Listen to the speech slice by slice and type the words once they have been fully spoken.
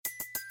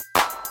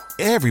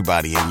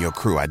Everybody in your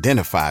crew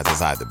identifies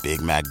as either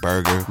Big Mac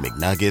Burger,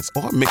 McNuggets,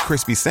 or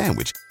McCrispy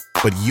Sandwich.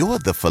 But you're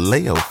the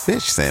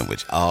Filet-O-Fish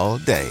Sandwich all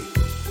day.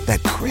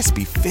 That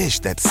crispy fish,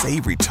 that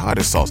savory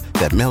tartar sauce,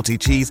 that melty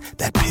cheese,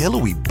 that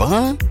pillowy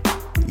bun.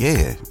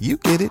 Yeah, you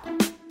get it.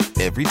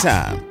 Every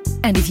time.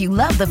 And if you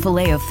love the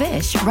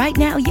Filet-O-Fish, right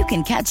now you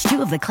can catch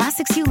two of the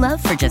classics you love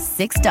for just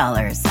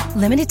 $6.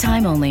 Limited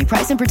time only.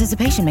 Price and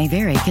participation may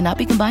vary. Cannot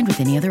be combined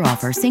with any other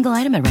offer. Single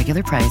item at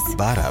regular price.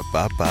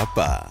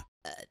 Ba-da-ba-ba-ba.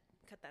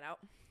 Cut that out.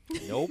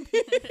 Nope.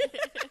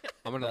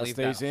 I'm going to leave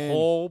that in.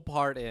 whole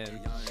part in.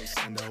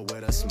 Welcome,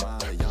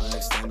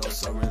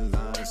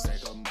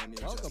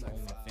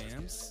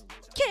 OnlyFams.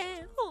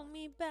 Can't hold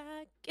me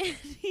back.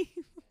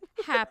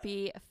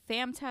 Happy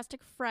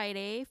Fantastic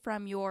Friday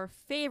from your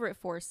favorite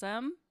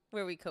foursome.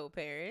 Where we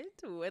co-parent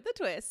with a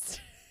twist.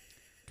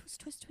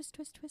 Twist, twist, twist,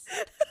 twist, twist.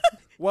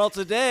 Well,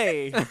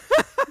 today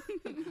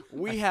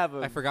we have a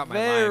I forgot my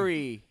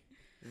very,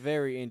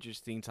 very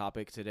interesting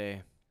topic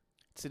today.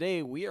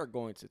 Today we are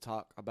going to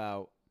talk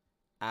about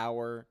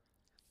our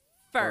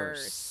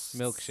First.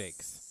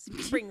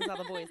 Milkshakes. Brings all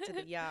the boys to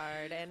the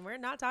yard. And we're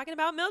not talking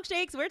about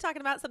milkshakes. We're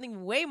talking about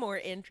something way more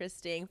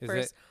interesting. Is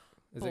it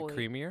boy.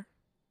 creamier?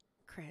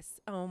 Chris,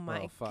 oh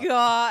my fuck.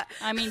 God.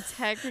 I mean,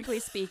 technically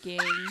speaking,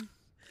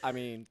 I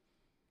mean,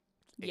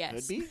 it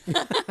yes. could be.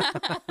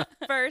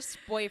 First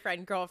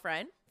boyfriend,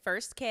 girlfriend.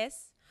 First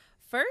kiss.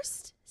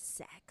 First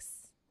sex.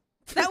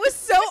 That was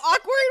so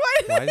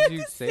awkward. Why did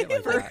you say it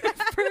like that?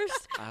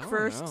 I don't know.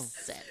 First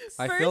sex.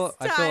 I First feel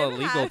time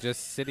illegal had-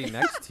 just sitting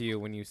next to you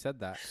when you said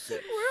that. We're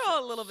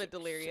all a little bit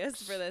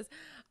delirious for this.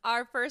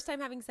 Our first time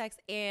having sex,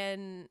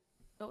 and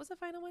what was the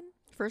final one?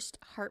 First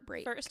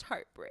heartbreak. First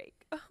heartbreak.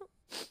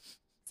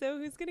 So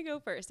who's gonna go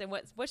first? And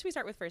what should we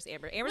start with first,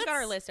 Amber? Amber's got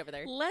our list over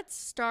there. Let's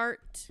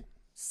start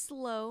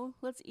slow.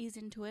 Let's ease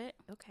into it.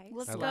 Okay.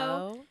 Let's I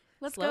go.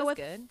 Let's Slow's go with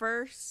good.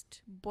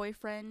 first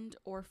boyfriend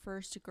or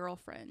first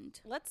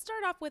girlfriend. Let's start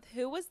off with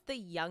who was the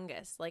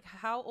youngest? Like,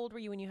 how old were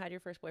you when you had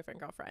your first boyfriend,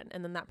 girlfriend?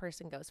 And then that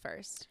person goes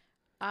first.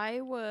 I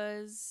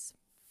was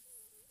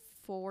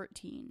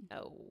 14.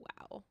 Oh,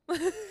 wow.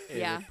 It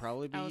Yeah, would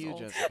probably be I was you, old.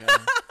 Jessica.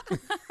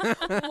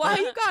 Why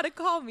you gotta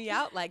call me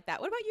out like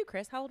that? What about you,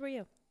 Chris? How old were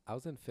you? I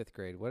was in 5th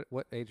grade.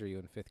 What age are you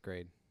in 5th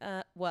grade?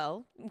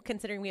 Well,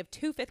 considering we have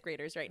 2 fifth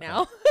graders right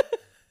now,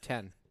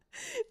 10.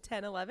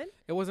 10, 11.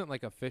 It wasn't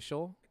like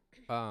official.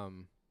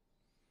 Little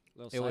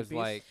It side was piece?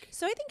 like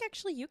So I think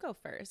actually you go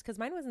first because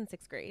mine was in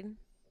 6th grade.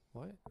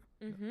 what?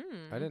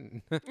 Mm-hmm. I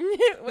didn't.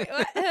 Wait,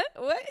 what?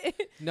 What?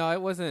 No, it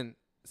wasn't.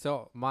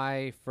 So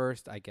my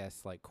first, I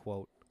guess, like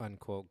quote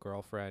unquote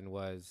girlfriend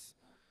was,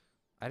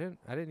 I didn't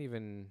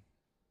even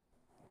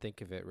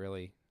think of it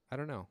really. I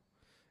don't know.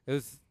 It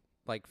was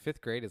like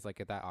 5th grade is like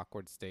at that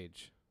awkward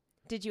stage.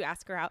 Did you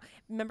ask her out?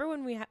 Remember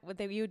when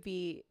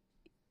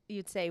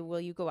you'd say,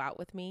 "Will you go out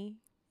with me?"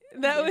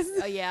 That was.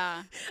 Oh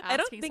yeah. I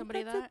don't Asking think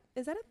somebody that's that.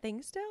 is that a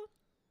thing still?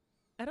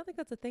 I don't think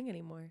that's a thing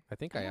anymore. I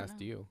think I I don't asked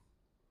know. you.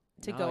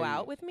 To No, go you-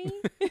 out with me?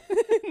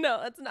 No,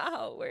 that's not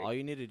how it works. All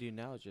you need to do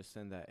now is just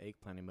send that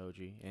eggplant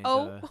emoji, and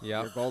Oh.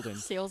 Yep. you're golden.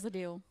 Seals the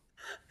deal.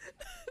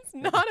 It's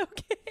not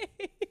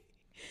okay.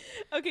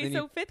 Okay, Then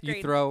so 5th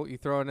grade. You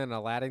throw in an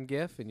Aladdin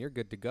gif and you're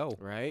good to go.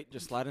 Right?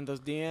 Just slide in those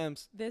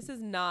DMs. This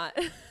is not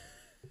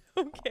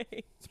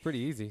okay. It's pretty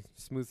easy.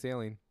 Smooth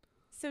sailing.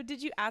 So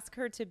did you ask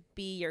her to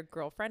be your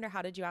girlfriend, or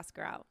how did you ask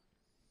her out?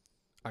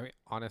 I mean,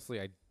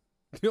 honestly, I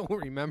don't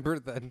remember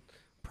the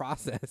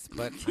process,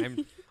 but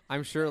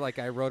I'm sure like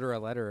I wrote her a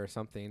letter or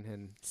something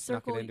and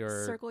snuck Circle- it into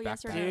her circle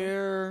yes or backpack. no.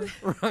 Dear,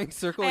 Right,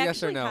 circle I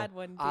yes or actually no. had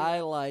one. Too. I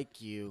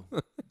like you.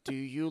 Do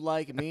you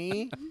like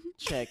me?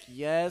 Check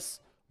yes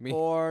Me-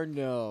 or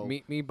no.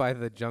 Meet me by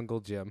the jungle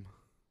gym.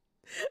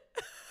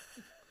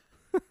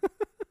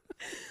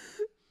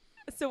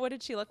 So what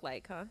did she look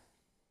like, huh?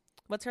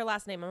 What's her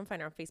last name? I'm gonna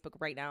find her on Facebook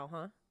right now,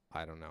 huh?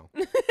 I don't know.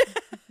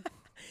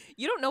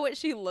 You don't know what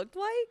she looked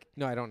like?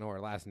 No, I don't know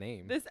her last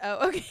name.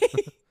 Okay.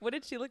 What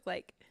did she look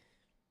like?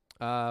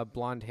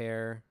 Blonde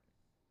hair.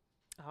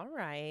 All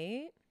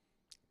right.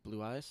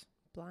 Blue eyes?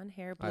 Blonde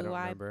hair, I don't blue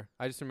eye, remember.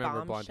 I just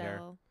remember blonde hair.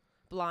 bombshell.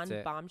 Blonde That's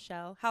it.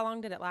 bombshell. How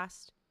long did it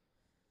last?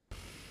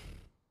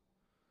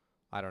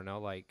 I don't know,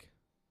 like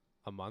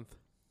a month,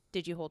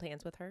 Did you hold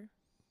hands with her?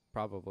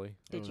 probably.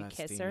 Did Oh, you that's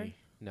kiss her? steamy.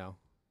 No,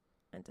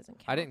 It doesn't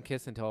count. I didn't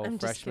kiss until I'm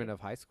just freshman kidding.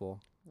 of high school.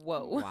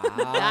 Whoa.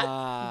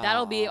 Wow.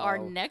 That'll be our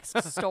next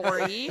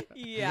story.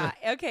 Yeah.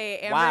 Okay,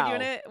 Amber, Wow. do you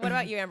wanna, what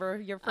about you, Amber?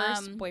 Your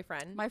first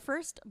boyfriend. My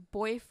first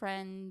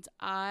boyfriend,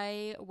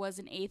 I was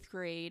in 8th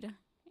grade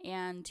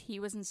and he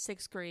was in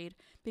 6th grade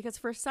because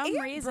for some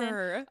reason,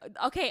 Amber.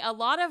 okay, a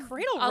lot of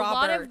Cradle a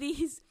lot robber. of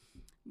these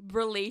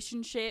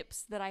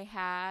relationships that I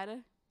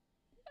had,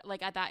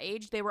 like at that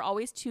age, they were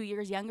always 2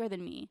 years younger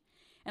than me,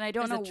 and I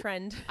don't There's know. a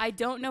trend. I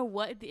don't know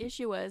what the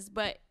issue was,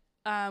 but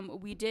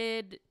we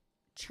did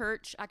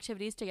church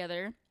activities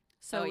together.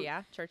 So oh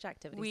yeah, church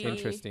activities. we-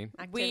 Interesting.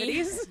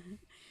 Activities.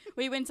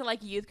 we went to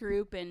like youth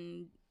group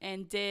and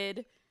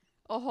did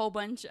a whole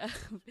bunch of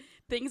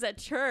things at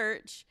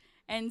church,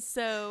 and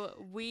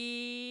so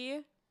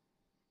we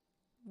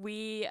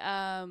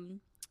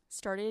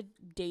started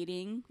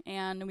dating,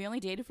 and we only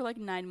dated for like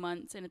 9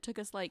 months, and it took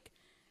us like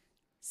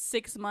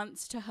 6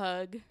 months to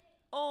hug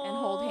and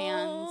hold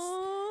hands.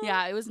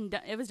 Yeah, it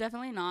was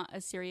definitely not a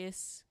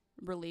serious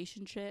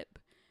relationship.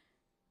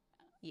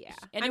 Yeah.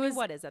 And I it mean, was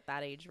what is at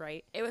that age,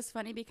 right? It was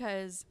funny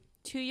because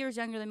 2 years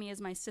younger than me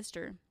is my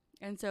sister.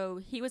 And so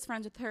he was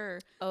friends with her.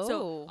 Oh.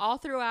 So all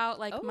throughout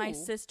like my Oh.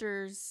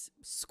 sister's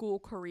school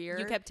career,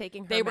 You kept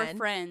taking her they men? were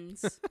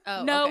friends.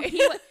 Oh, no, okay.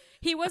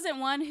 he wasn't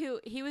one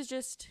he was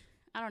just,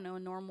 I don't know, a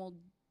normal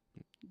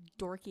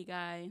dorky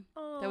guy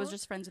that was Aw.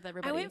 just friends with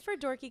everybody. I went for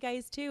dorky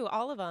guys too,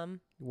 all of them.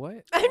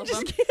 What? All I'm of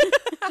just them.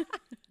 kidding.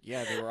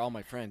 Yeah, they were all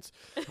my friends.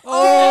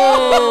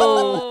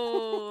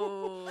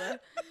 Oh,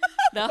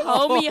 the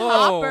homie Oh.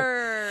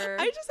 hopper.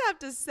 I just have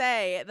to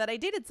say that I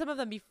dated some of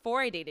them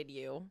before I dated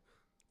you.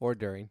 Or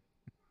during.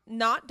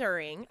 Not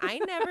during. I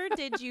never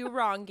did you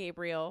wrong,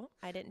 Gabriel.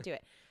 I didn't do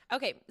it.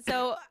 Okay,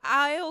 so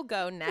I'll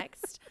go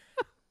next.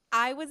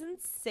 I was in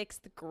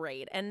 6th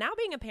grade, and now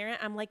being a parent,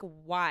 I'm like,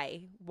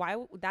 why?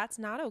 That's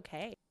not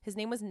okay. His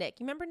name was Nick.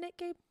 You remember Nick,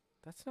 Gabe?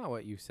 That's not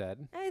what you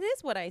said. It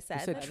is what I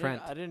said. said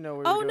Trent. I didn't know.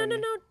 We Oh, were no,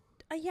 doing no, it.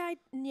 no.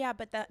 Yeah,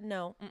 but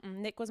no.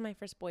 Nick was my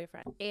first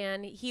boyfriend.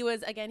 And he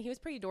was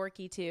pretty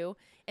dorky too.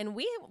 And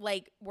we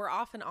like were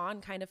off and on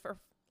kind of for,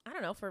 I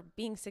don't know, for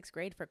being 6th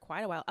grade for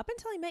quite a while. Up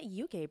until I met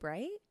you, Gabe,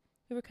 right?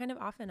 We were kind of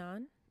off and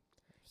on.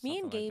 Me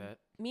and Something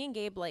like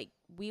Gabe, like,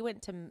 we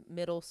went to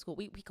middle school.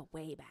 We go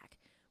way back.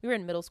 We were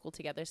in middle school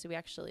together, so we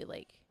actually,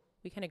 like,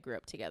 we kind of grew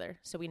up together,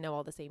 so we know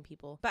all the same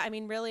people. But, I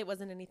mean, really, it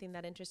wasn't anything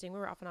that interesting. We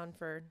were off and on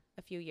for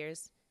a few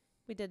years.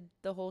 We did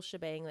the whole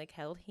shebang, like,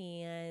 held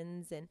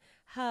hands and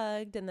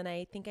hugged, and then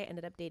I think I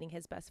ended up dating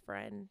his best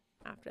friend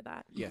after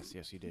that. Yes,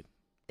 you did.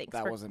 Thanks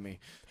That for, wasn't me.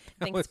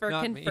 thanks was for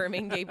not me.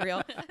 confirming,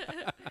 Gabriel.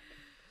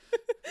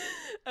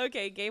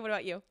 Okay, Gabe, what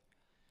about you?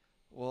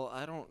 Well,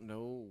 I don't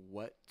know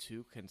what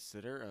to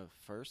consider a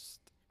first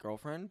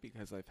girlfriend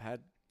because I've had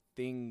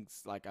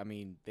things like, I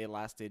mean, they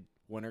lasted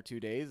 1 or 2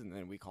 days and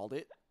then we called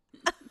it.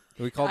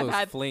 We call I've those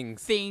had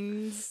flings.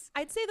 Things.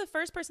 I'd say the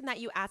first person that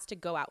you asked to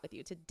go out with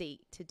you, to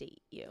date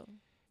you.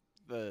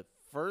 The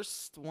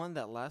first one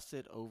that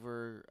lasted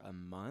over a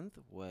month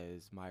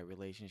was my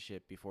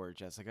relationship before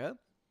Jessica.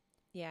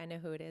 Yeah, I know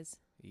who it is.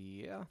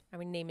 Yeah. Are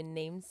we naming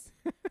names?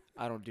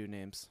 I don't do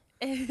names.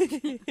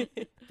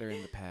 The They're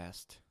in the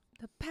past.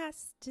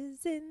 past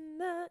is in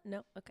the...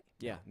 No, okay.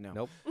 Yeah, no.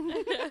 Nope.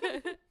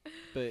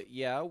 But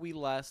yeah, we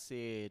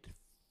lasted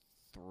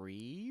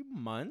 3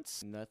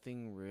 months.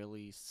 Nothing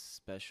really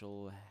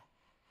special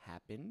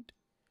happened.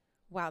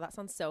 Wow, that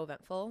sounds so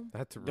eventful.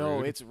 That's rude.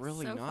 No, it's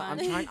really So not.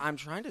 fun. I'm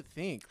trying to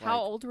think. How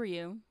like, old were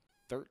you?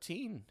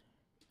 13.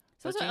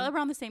 So it was 13?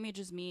 around the same age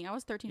as me. I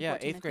was 13, Yeah,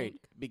 14, 8th grade.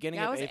 Beginning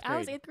Yeah, of 8th grade. I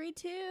was 8th grade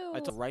too. I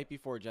took right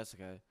before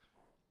Jessica.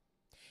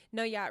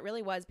 No, yeah, it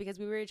really was because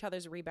we were each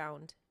other's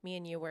rebound. Me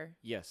and you were.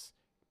 Yes.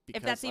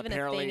 If that's even a thing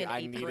apparently in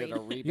I 8th needed grade. a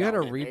rebound. You had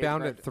a in 8th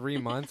rebound grade. at 3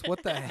 months?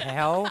 What the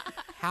hell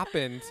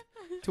happened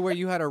to where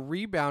you had a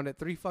rebound at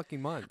 3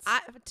 fucking months?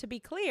 To be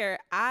clear,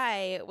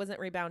 I wasn't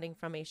rebounding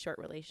from a short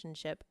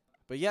relationship.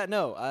 But yeah,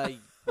 no,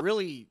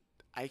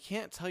 I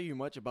can't tell you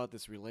much about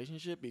this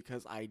relationship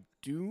because I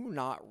do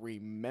not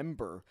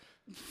remember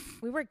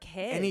We were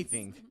kids.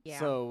 anything. Yeah.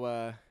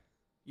 So,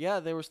 yeah,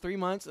 there was 3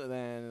 months, and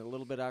then a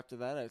little bit after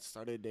that, I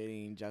started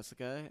dating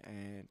Jessica,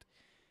 and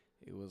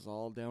it was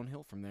all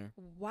downhill from there.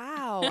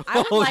 Wow. I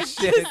would Oh, like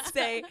shit. to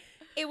say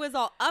it was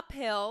all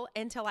uphill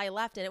until I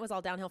left, and it was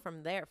all downhill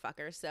from there,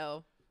 fucker.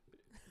 So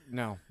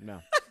No.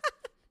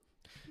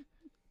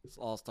 This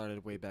all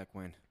started way back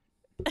when.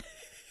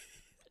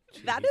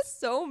 that is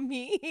so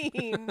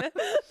mean.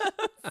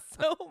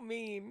 So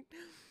mean.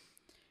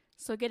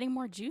 So getting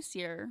more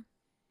juicier,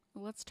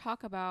 let's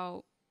talk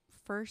about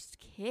first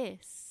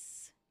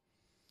kiss.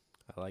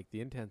 I like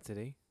the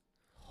intensity.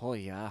 Oh,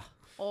 yeah.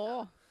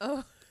 Oh,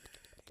 Oh.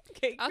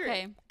 Okay.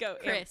 okay. Go,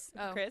 Chris.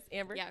 Oh. Chris,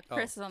 Amber. Yeah,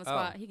 Chris is on the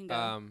spot. He can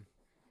go.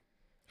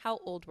 How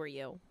old were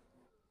you?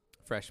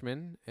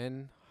 Freshman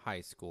in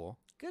high school.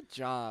 Good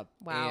job.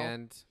 Wow.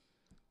 And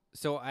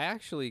so I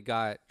actually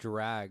got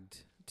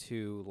dragged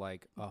to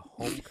like a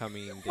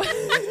homecoming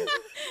day.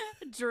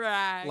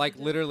 Drag. Like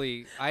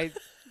literally,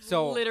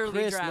 literally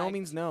Chris, drag. no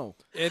means no.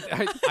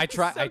 I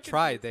tried. So I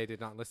tried. They did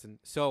not listen.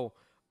 So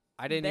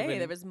I didn't even.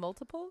 There was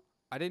multiple?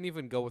 I didn't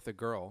even go with a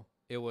girl.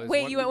 It was.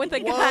 Wait, one- you went with a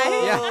guy?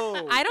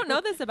 Whoa. I don't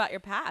know this about your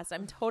past.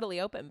 I'm totally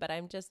open, but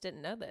I just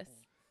didn't know this.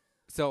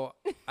 So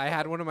I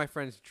had one of my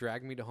friends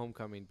drag me to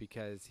homecoming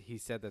because he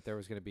said that there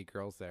was going to be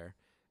girls there,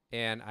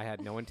 and I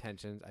had no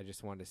intentions. I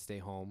just wanted to stay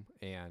home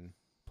and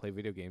play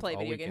video games Play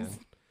all video weekend. games.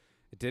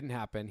 It didn't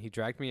happen. He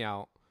dragged me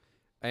out.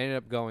 I ended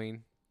up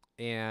going,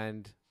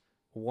 and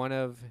one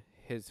of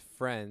his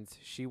friends,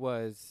 she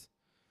was,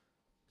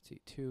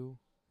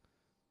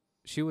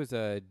 she was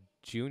a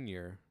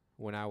junior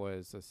when I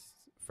was a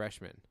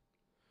freshman.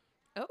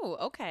 Oh,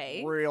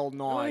 okay. Real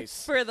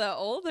nice. For the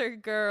older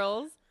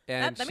girls.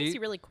 And That she, makes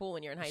you really cool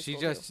when you're in high she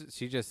school.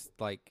 she just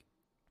like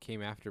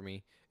came after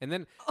me, and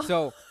then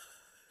so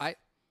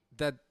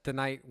the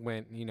night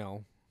went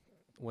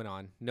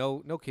on,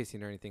 no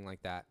kissing or anything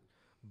like that,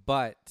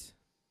 but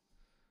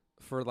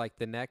for like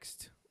the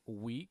next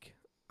week,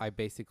 I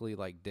basically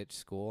like ditched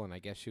school, and I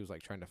guess she was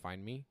like trying to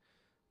find me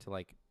to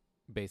like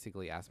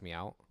basically ask me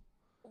out.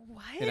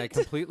 What? And I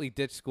completely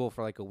ditched school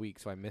for like a week,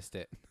 so I missed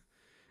it.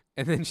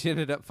 And then she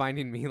ended up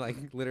finding me like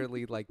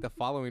literally like the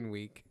following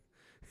week.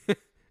 And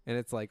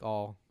it's like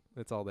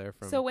it's all there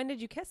from. So when did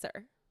you kiss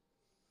her?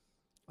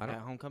 I don't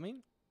At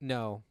homecoming?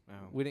 No,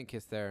 Oh. we didn't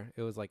kiss there.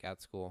 It was like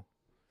at school.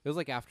 It was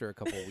like after a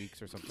couple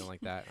weeks or something like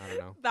that. I don't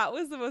know. That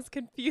was the most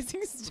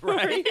confusing story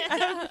Right?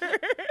 ever.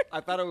 I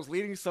thought it was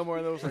leading somewhere,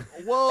 and it was like,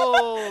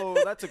 whoa,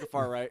 that took a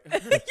far right.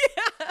 Yeah.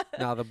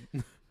 Now the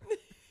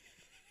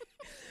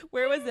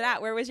Where was it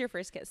at? Where was your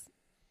first kiss?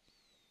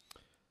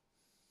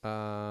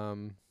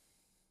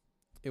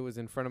 it was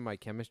in front of my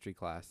chemistry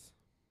class.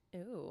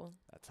 Ooh,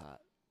 That's hot.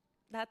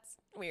 that's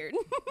weird.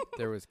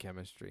 There was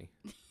chemistry.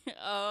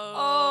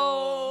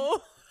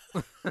 Oh.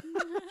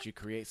 Did you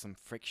create some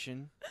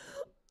friction?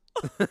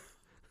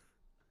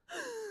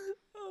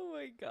 Oh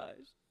my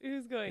gosh.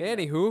 Who's going?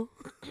 Anywho,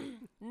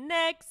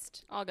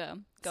 Next. I'll go.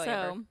 Go, So,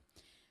 Amber.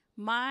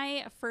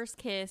 my first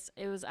kiss,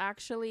 it was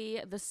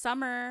actually the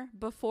summer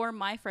before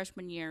my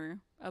freshman year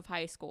of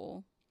high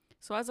school.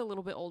 So I was a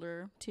little bit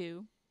older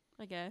too,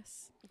 I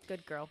guess.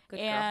 Good girl. Good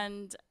girl.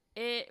 And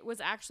it was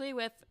actually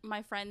with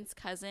my friend's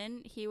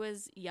cousin. He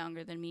was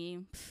younger than me,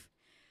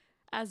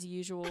 as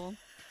usual.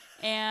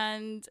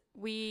 And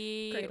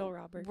we Cradle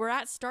robber. were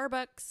at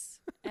Starbucks,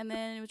 and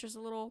then it was just a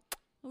little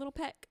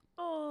peck,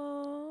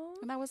 Oh.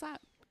 and that was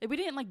that. We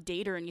didn't like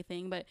date or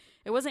anything, but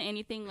it wasn't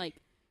anything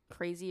like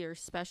crazy or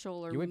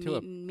special or you went to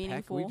a peck.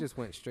 meaningful. We just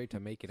went straight to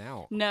making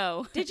out.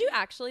 No, Did you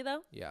actually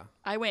though? Yeah.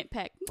 I went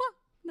peck. Mwah.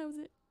 That was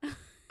it.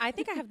 I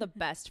think I have the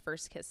best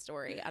first kiss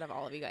story out of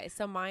all of you guys.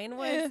 So mine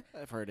was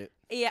I've heard it.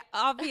 yeah,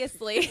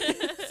 obviously.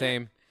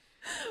 Same.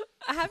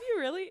 Have you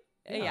really?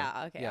 Yeah.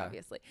 Yeah, okay, Yeah.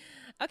 obviously.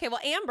 Okay, well,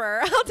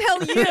 Amber, I'll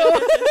tell you.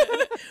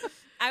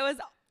 I was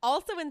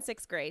also in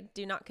 6th grade.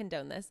 Do not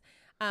condone this.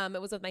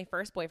 It was with my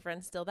first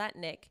boyfriend, still that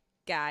Nick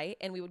guy,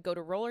 and we would go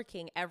to Roller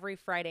King every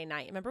Friday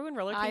night. Remember when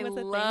Roller King I was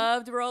a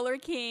loved Roller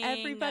King. thing?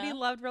 Everybody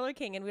loved Roller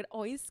King, and we'd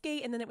always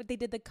skate, and then they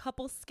did the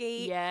couple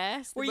skate.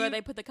 Yes, Were where you-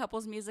 they put the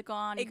couples music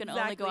on. You can only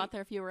Exactly. go out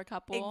there if you were a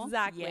couple.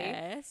 Exactly.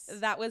 Yes.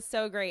 That was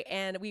so great.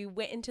 And we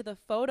went into the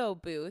photo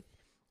booth,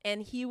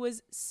 and he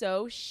was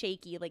so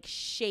shaky, like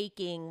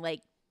shaking,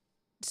 like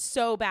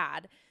so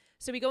bad.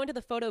 So we go into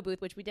the photo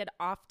booth, which we did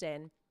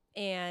often,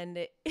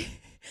 and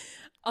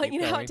Keep you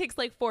know how going. it takes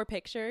like 4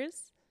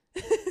 pictures?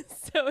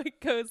 So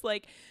it goes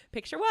like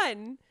picture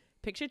 1,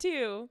 picture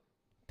 2,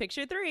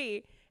 picture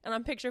 3, and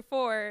on picture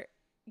 4,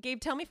 Gabe,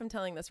 tell me if I'm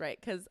telling this right,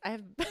 because I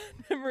have bad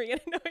memory, and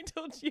I know I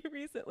told you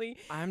recently.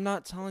 I'm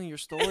not telling your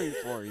story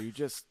for you.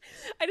 Just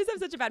I just have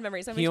such a bad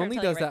memory. So I'm He sure I'm only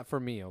telling does you right. that for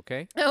me,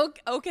 okay?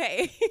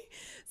 Okay.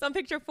 So on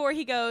picture 4,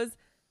 he goes,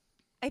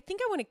 I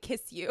think I want to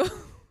kiss you.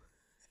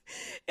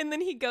 And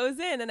then he goes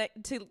in and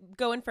to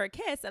go in for a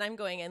kiss, and I'm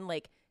going in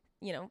like,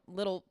 you know,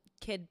 little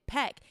kid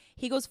peck.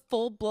 He goes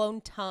full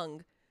blown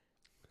tongue.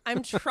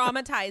 I'm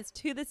traumatized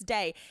to this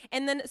day.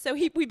 And then so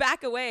we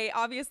back away.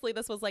 Obviously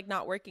this was like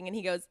not working, and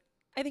he goes,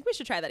 I think we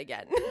should try that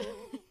again.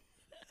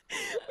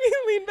 We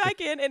leaned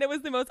back in, and it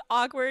was the most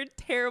awkward,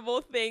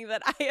 terrible thing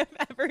that I have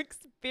ever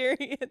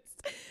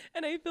experienced.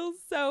 And I feel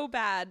so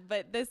bad.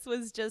 But this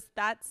was just,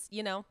 that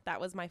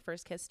was my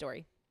first kiss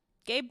story.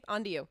 Gabe,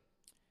 on to you.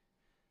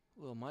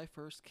 well, my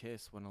first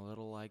kiss went a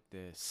little like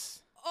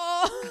this.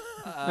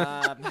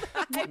 Oh,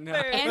 No.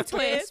 And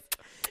twist.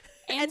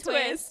 and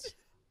twist.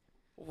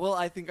 Well,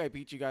 I think I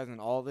beat you guys in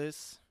all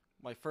this.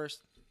 My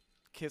first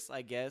kiss,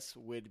 I guess,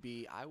 would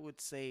be, I would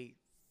say,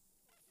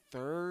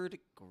 3rd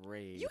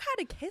grade. You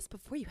had a kiss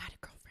before you had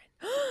a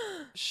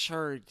girlfriend.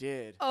 Sure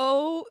did.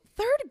 Oh,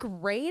 3rd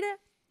grade?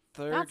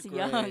 3rd That's grade.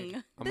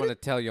 young. I'm going to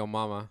tell your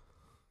mama.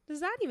 Does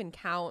that even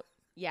count?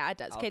 Yeah, it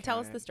does. I'll Okay, tell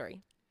us count the it.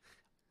 story.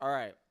 All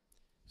right.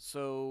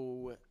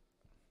 So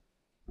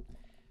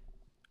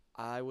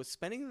I was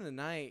spending the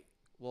night,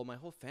 well, my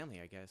whole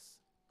family, I guess,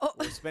 Oh,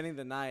 was spending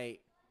the night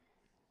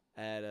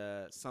at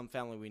some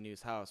family we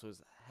knew's house. It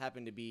was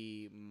happened to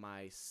be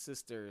my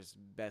sister's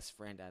best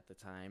friend at the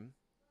time.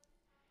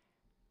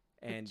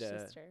 And which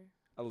sister?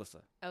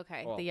 Alyssa.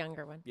 Okay, well, the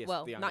younger one. yes,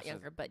 well, the younger not sister.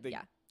 younger, but The-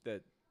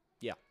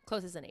 yeah, The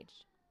closest in age.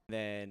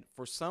 Then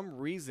for some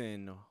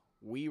reason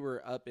we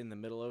were up in the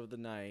middle of the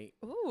night,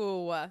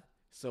 Ooh.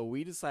 so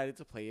we decided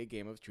to play a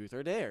game of Truth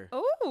or Dare.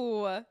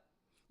 Ooh.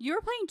 You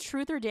were playing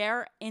Truth or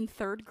Dare in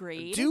 3rd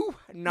grade. Do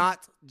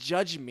not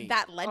judge me.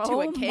 That led to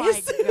Oh a my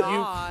kiss. you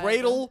God.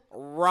 cradle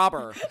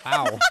robber.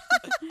 Ow.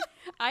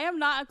 I am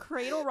not a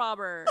cradle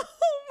robber. Oh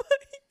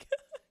my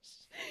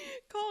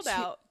gosh. Called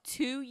out.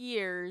 2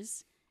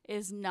 years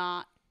is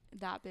not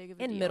that big of a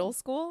deal. In middle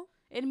school?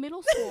 In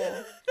middle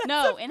school.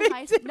 No, in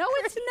high school. No,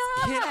 it's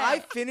not. Can I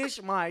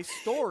finish my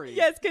story?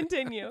 Yes,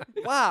 continue.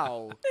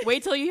 Wow.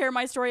 Wait till you hear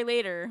my story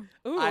later.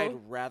 Ooh. I'd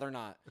rather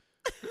not.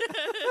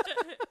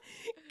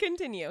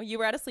 Continue. You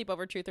were at a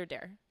sleepover, Truth or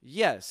Dare.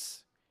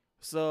 Yes.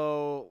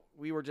 So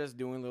we were just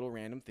doing little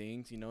random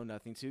things,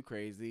 nothing too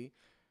crazy.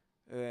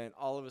 And then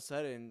all of a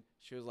sudden,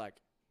 she was like,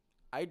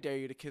 I dare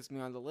you to kiss me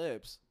on the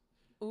lips.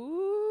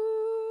 Ooh.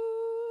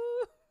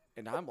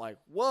 And I'm like,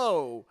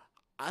 whoa,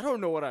 I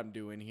don't know what I'm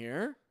doing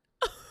here.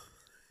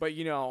 But,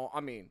 you know,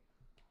 I mean,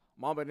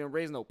 Mama didn't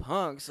raise no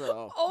punk,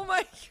 so Oh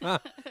my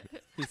God.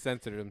 He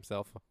censored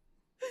himself.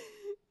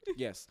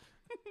 yes.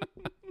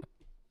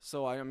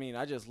 So, I mean,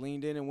 I just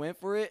leaned in and went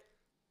for it.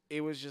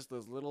 It was just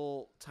this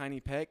little tiny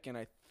peck, and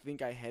I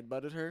think I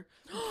headbutted her.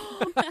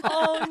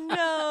 Oh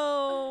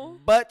no.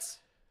 But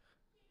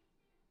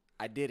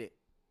I did it.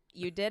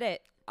 You did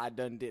it. I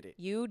done did it.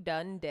 You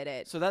done did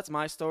it. So that's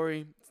my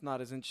story. It's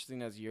not as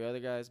interesting as your other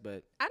guys,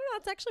 but I don't know.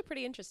 It's actually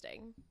pretty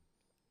interesting.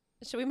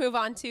 Should we move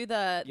on to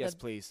the yes,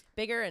 please.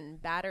 bigger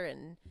and badder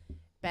and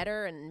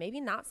better and maybe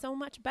not so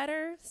much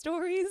better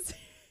stories?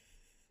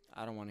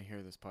 I don't want to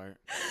hear this part.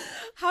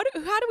 How do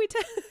we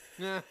tell?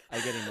 Yeah. I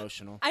get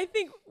emotional. I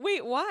think.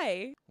 Wait,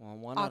 why? Well,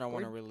 one, I don't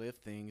want to Awkward. relive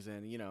things,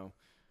 and you know,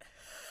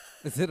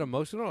 Is it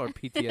emotional or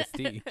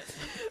PTSD?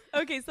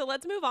 Okay, so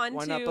let's move on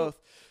why to. not both?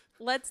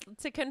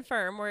 To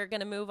confirm, we're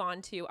gonna move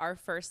on to our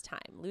first time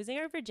losing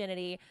our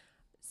virginity.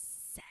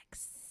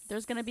 Sex.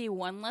 There's gonna be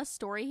one less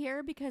story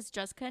here because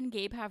Jessica and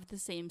Gabe have the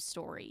same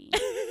story.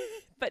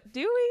 But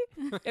do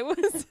we? It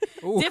was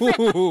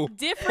Ooh,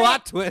 different-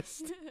 plot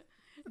twist.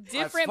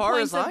 different far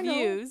points as of I know.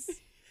 views.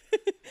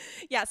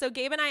 Yeah, so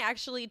Gabe and I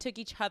actually took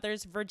each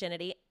other's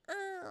virginity.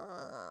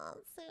 Oh,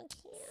 so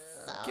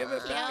cute. Give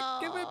it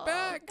back. Give it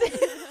back.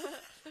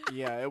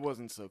 Yeah, it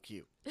wasn't so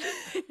cute.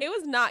 It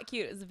was not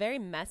cute. It was very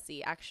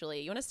messy,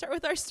 actually. You want to start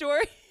with our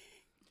story?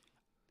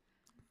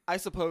 I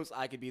suppose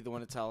I could be the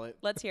one to tell it.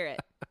 Let's hear it.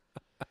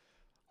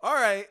 All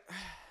right.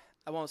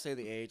 I won't say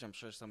the age. I'm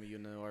sure some of you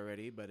know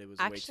already, but it was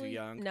way too Actually,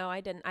 young. no,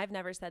 I didn't. I've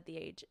never said the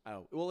age.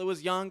 Oh, well, it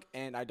was young,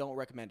 and I don't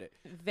recommend it.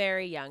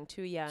 Very young,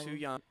 too young. Too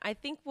young. I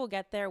think we'll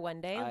get there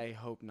one day. I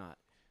hope not.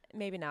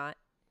 Maybe not.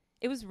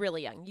 It was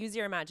really young. Use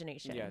your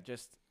imagination. Yeah,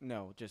 just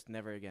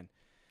never again.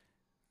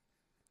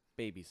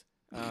 Babies.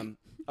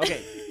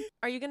 Okay.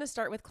 Are you going to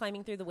start with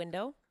climbing through the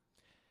window?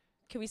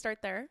 Can we start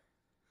there?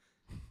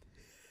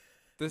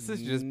 This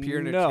is just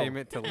pure No.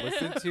 entertainment to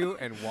listen to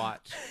and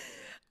watch.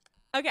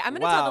 Okay, I'm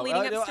going to tell the Wow,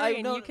 leading up no, story, I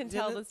and don't- you can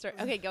tell didn't- the story.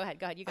 Okay, go ahead.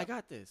 You go. I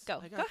got this. Go.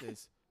 I Go got ahead.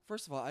 this.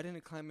 First of all, I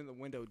didn't climb in the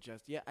window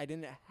just yet. I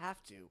didn't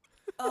have to.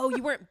 Oh,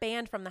 you weren't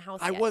banned from the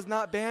house I yet. was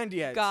not banned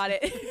yet. Got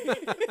it.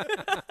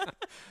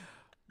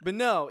 But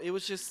no, it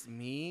was just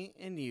me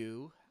and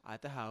you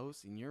at the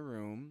house in your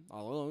room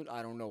all alone.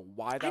 I don't know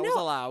why that was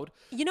know. allowed.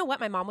 You know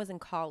what? My mom was in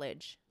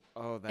college.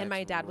 Oh, that's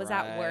my dad was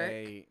at work.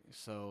 right.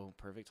 So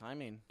perfect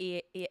timing.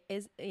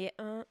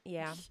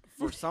 Yeah.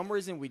 For some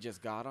reason, we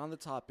just got on the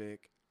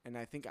topic, and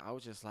I think I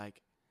was just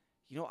like,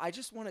 I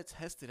just want to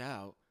test it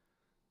out.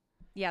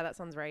 Yeah, that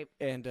sounds right.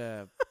 And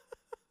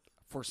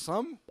for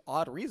some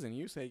odd reason,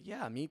 you said,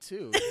 yeah, me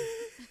too.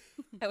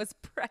 I was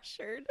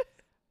pressured.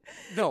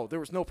 No, there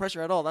was no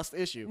pressure at all. That's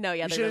the issue. No,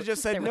 yeah, You there should have was-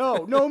 just said there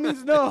no. No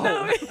means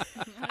no.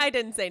 I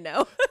didn't say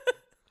no.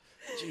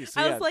 Jeez,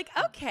 so I yeah, was like,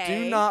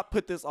 okay. do not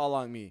put this all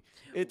on me.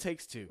 It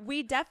takes two.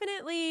 We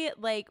definitely,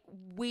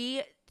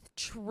 we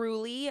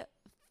truly,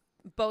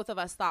 both of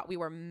us thought we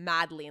were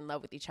madly in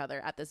love with each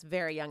other at this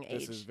very young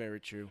age. This is very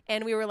true.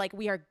 And we were like,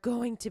 we are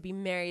going to be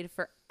married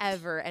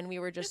forever. And we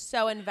were just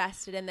so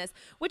invested in this,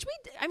 which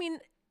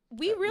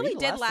we really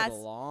did lasted last. a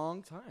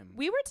long time.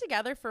 We were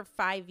together for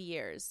 5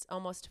 years,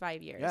 almost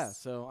 5 years. Yeah,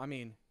 so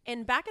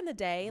And back in the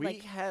day, we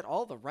had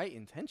all the right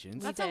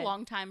intentions. That's a did.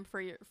 long time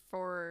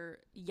for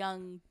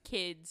young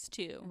kids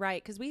too.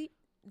 right, because we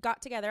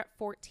got together at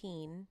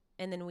 14,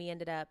 and then we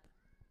ended up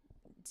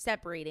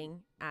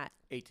separating at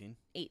 18.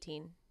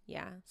 18.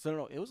 Yeah, So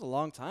no, it was a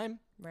long time,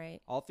 right.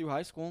 all through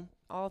high school.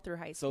 All through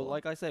high So school.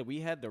 like I said, we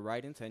had the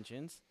right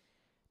intentions.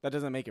 That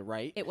doesn't make it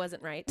right. It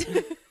wasn't right.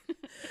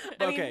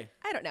 Okay.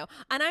 I don't know.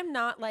 And I'm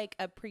not like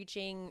a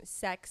preaching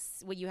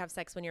sex when you have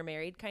sex when you're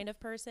married kind of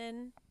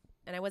person.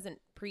 And I wasn't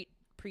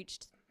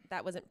preached.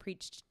 That wasn't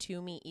preached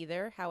to me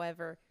either.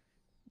 However,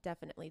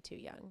 definitely too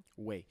young.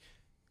 Wait.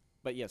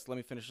 But yes, let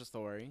me finish the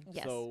story.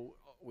 Yes. So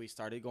we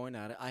started going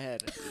at it. I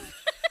had.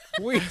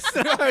 We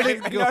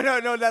started going.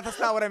 No, that's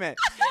not what I meant.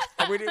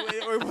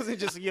 It wasn't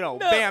just,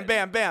 bam,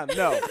 bam, bam.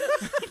 No.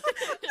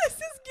 This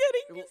is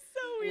getting me so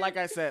weird. Like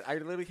I said, I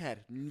literally had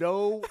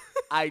no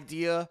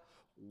idea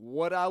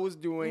what I was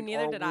doing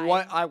Neither or did I.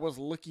 what I was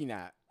looking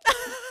at.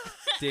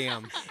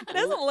 Damn. It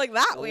doesn't look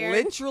that weird.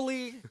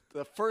 Literally,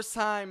 the first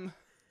time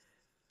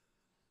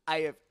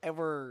I have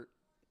ever.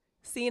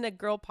 Seeing a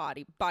girl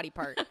body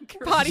part.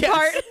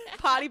 Yes.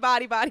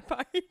 Body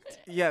part.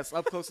 Yes,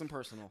 up close and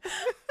personal.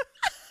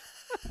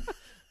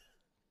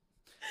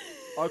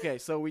 Okay,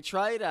 so we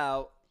tried it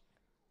out,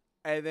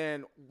 and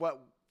then what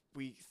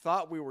we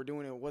thought we were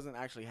doing, it wasn't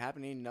actually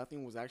happening.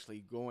 Nothing was actually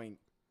going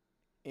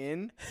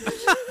in.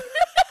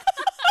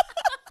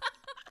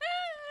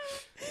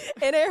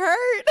 And it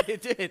hurt.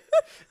 It did.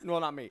 Well,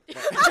 not me.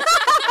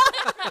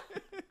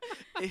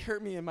 It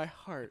hurt me in my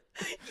heart.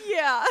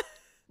 Yeah.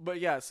 But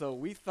yeah, so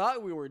we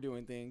thought we were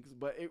doing things,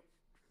 but it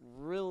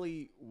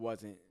really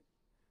wasn't.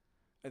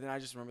 And then I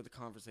just remember the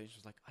conversation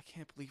was like, I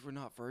can't believe we're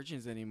not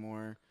virgins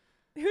anymore.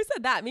 Who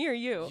said that? Me or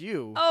you?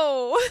 You.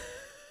 Oh.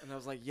 And I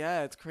was like,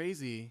 yeah, it's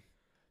crazy.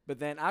 But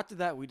then after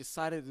that, we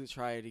decided to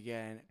try it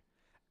again,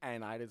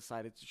 and I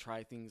decided to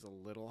try things a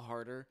little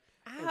harder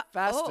and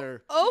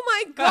faster. Oh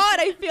my God.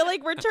 I feel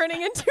like we're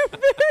turning into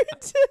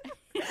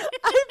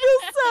I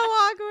feel so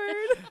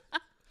awkward.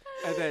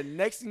 And then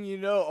next thing you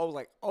know, I was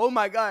like, oh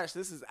my gosh,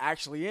 this is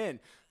actually in.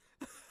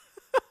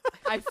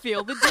 I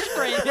feel the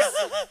difference.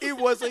 It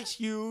was a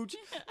huge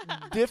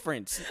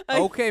difference.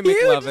 Okay, Huge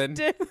McLovin.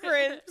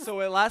 difference.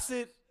 So it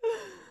lasted.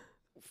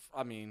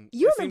 I mean,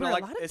 You it seemed remember a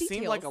like lot of it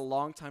seemed like a details.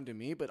 long time to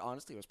me, but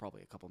honestly, it was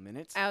probably a couple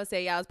minutes. I would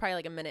say, yeah, it was probably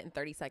like a minute and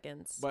 30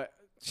 seconds. But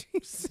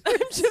I'm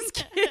just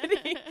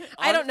kidding.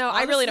 I don't know.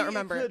 I really don't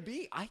remember. It could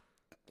be.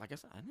 Like I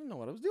said, I didn't know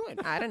what I was doing.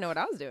 I don't know what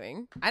I was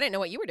doing. I didn't know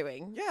what you were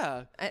doing.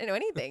 Yeah. I didn't know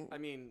anything. I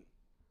mean.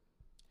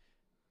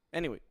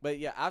 Anyway, but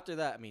yeah, after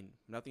that, I mean,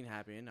 nothing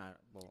happened.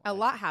 A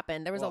lot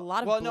happened. There was a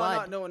lot of well,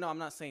 blood. no. I'm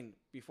not saying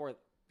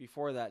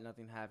before that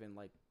nothing happened.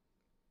 Like,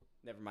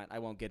 never mind. I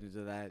won't get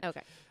into that.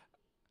 Okay.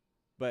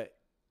 But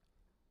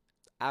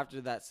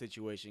after that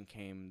situation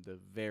came the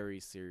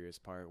very serious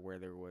part where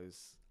there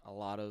was a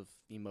lot of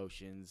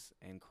emotions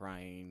and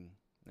crying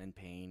and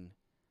pain.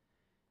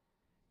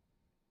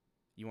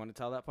 You want to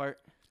tell that part?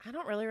 I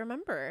don't really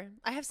remember.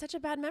 I have such a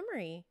bad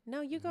memory.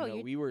 No, you go. No,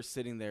 we were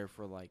sitting there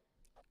for like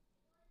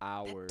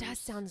hours. That does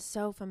sound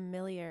so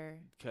familiar.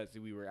 Because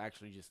we were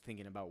actually just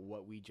thinking about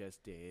what we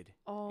just did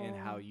and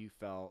how you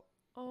felt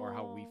or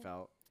how we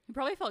felt. You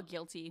probably felt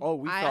guilty. Oh,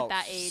 we I- felt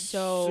at that age.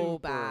 So super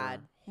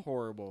bad.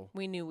 horrible.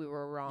 We knew we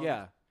were wrong.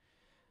 Yeah.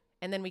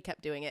 And then we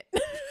kept doing it.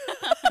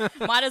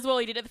 Might as well.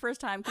 You did it the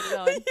first time. Keep it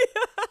going.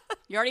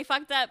 You already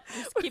fucked up.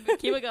 Just keep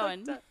it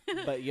going.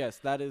 But yes,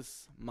 that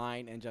is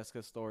mine and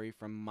Jessica's story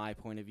from my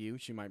point of view.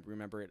 She might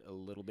remember it a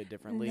little bit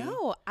differently.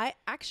 No, I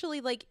actually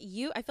like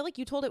you. I feel like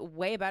you told it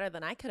way better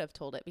than I could have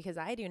told it because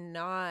I do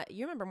not.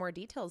 You remember more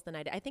details than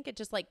I did. I think it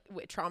just like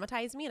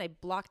traumatized me and I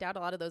blocked out a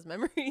lot of those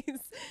memories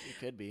It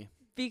could be.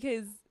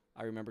 because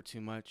I remember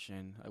too much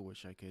and I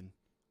wish I could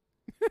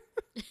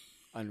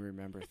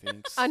unremember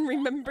things.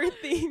 unremembered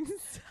things.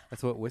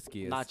 That's what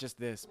whiskey is. Not just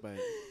this, but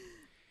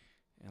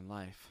in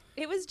life.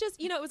 It was just,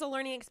 it was a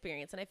learning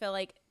experience. And I feel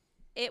like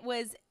it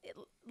was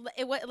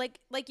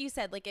like you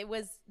said, like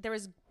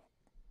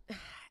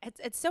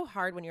it's so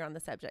hard when you're on the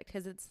subject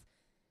because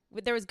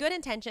there was good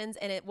intentions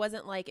and it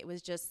wasn't like it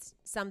was just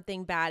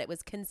something bad. It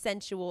was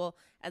consensual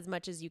as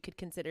much as you could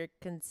consider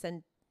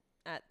consent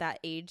at that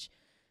age.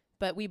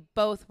 But we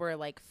both were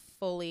like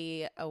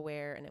fully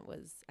aware and it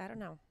was, I don't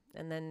know.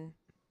 And then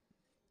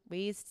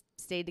we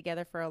stayed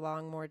together for a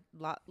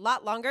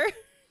lot longer.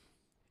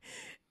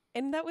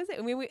 And that was it.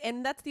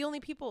 And that's the only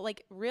people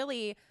like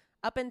really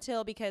up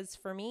until, because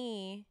for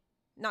me,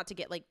 not to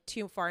get like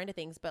too far into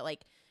things, but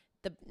like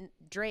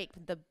Drake,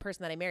 the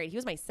person that I married, he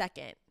was my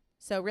second.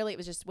 So really it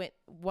was just went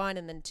one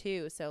and then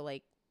two. So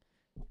like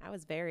I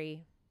was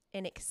very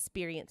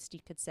inexperienced, you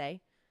could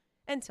say,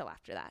 until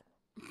after that.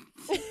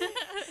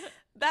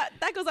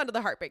 That goes on to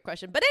the heartbreak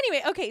question. But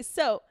anyway, okay.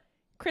 So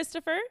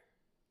Christopher,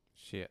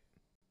 Shit.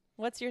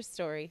 what's your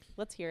story?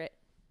 Let's hear it.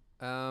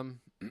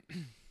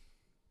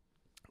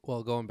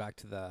 Well, going back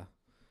to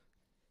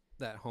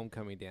that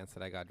homecoming dance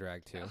that I got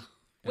dragged to.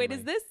 Wait,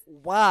 is this?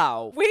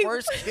 Wow. Wait.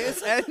 First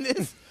kiss and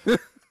this.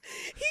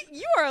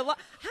 You are a lot.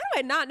 How do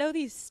I not know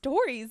these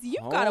stories?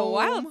 You've got a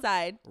wild Home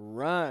side.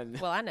 Run.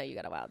 Well, I know you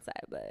got a wild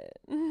side, but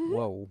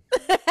Whoa.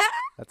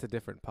 That's a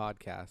different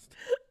podcast.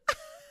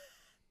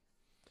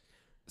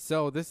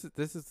 So this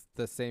is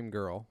the same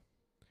girl.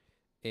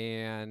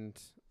 And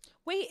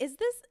wait, is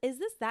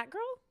this that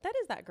girl? That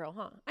is that girl,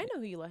 huh? I know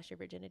who you lost your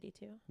virginity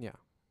to. yeah.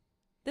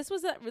 This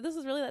was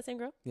really that same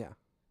girl? Yeah.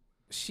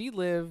 She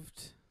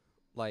lived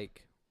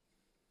like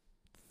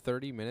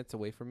 30 minutes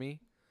away from me.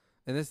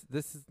 And this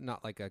is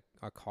not like a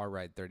car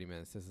ride 30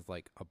 minutes. This is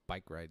like a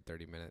bike ride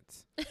 30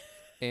 minutes.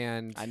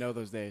 And I know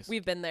those days.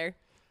 We've been there.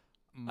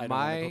 I don't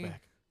want to go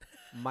back.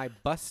 my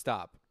bus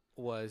stop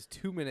was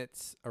 2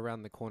 minutes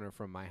around the corner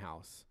from my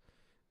house.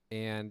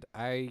 And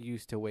I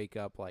used to wake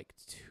up like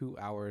 2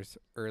 hours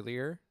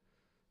earlier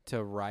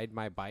to ride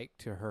my bike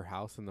to her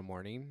house in the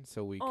morning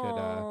so we could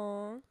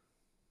Aw.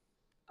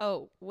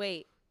 Oh,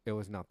 wait. it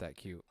was not that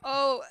cute.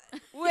 Oh,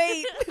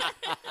 wait.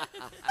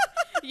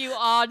 You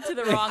awed to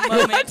the wrong I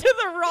moment. went to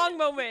the wrong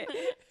moment.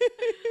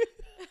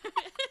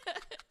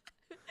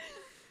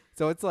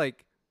 So it's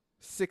like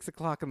 6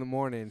 o'clock in the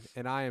morning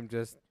and I am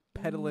just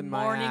pedaling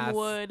my ass. Morning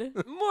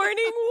wood.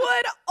 Morning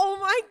wood. Oh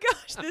my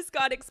gosh, this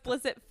got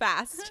explicit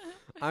fast.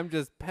 I'm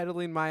just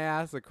pedaling my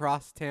ass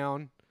across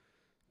town.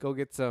 Go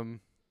get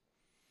some.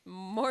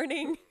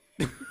 Morning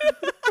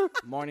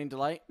Morning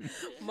delight.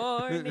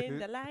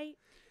 delight.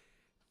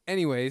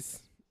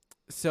 Anyways,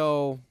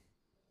 so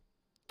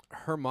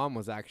her mom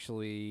was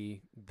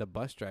actually the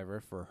bus driver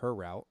for her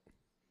route.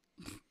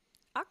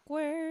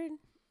 Awkward.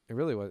 It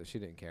really was. She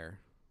didn't care.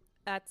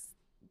 That's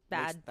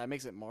bad. That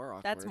makes it more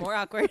awkward. That's more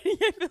awkward.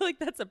 I feel like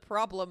that's a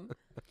problem.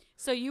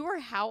 So you were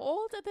how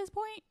old at this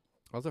point?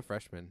 I was a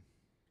freshman.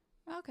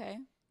 Okay.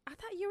 I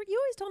thought you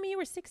always told me you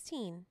were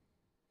 16.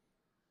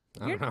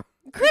 I don't know.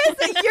 Chris,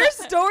 your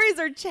stories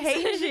are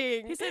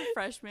changing. He said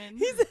freshman.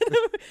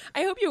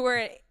 I hope you were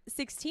at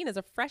 16 as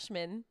a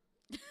freshman.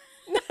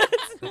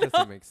 That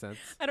doesn't make sense.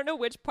 I don't know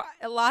which part.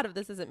 A lot of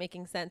this isn't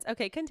making sense.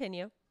 Okay,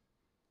 continue.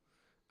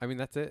 I mean,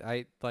 that's it.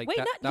 I like Wait,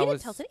 that. you that didn't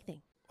was. tell us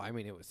anything. I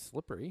mean, it was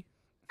slippery.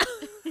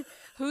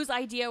 Whose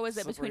idea was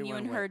it Slippery between you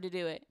when and wet. her to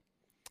do it?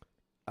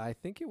 I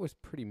think it was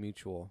pretty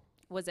mutual.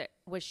 Was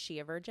she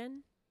a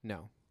virgin?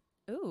 No.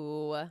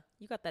 Ooh,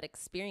 you got that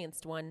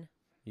experienced one.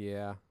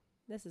 Yeah.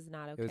 This is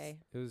not It was. okay.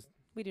 It was.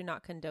 We do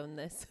not condone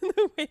this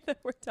the way that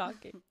we're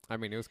talking. I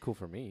mean, it was cool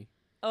for me.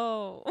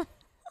 Oh.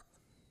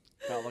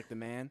 Felt like the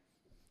man.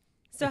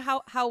 So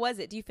how was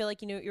it? Do you feel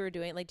like you knew what you were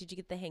doing? Like, did you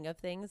get the hang of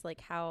things? Like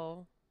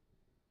how?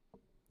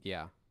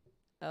 Yeah.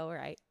 Oh,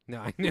 right. No,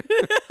 I knew.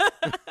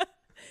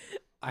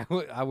 I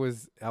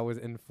was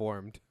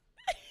informed.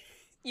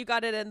 You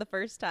got it in the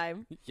first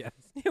time. Yes.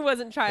 It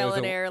wasn't trial was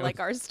and a- error it like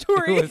was- our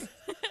story.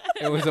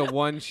 It was a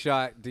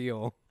one-shot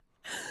deal.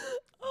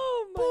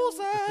 Oh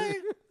my.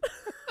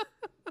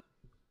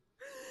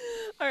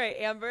 All right,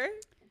 Amber.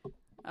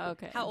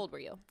 Okay. How old were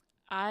you?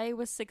 I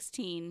was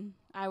 16.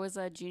 I was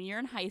a junior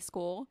in high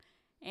school,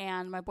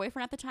 and my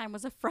boyfriend at the time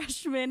was a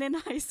freshman in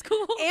high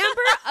school.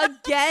 Amber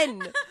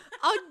again.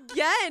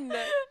 Again.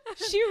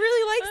 She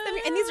really likes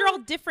them. And these are all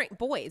different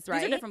boys, right?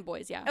 These are different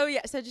boys, yeah. Oh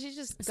yeah. So she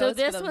just So goes for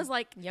this the was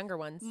like younger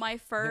ones. my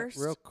first.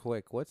 Real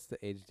quick, what's the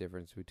age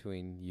difference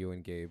between you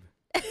and Gabe?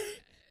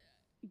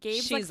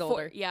 Gabe's She's like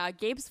older. Yeah,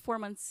 Gabe's 4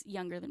 months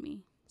younger than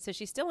me. So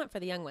she still went for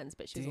the young ones,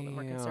 but she was a little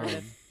bit more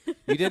conservative.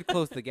 You did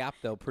close the gap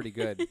though, pretty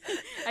good.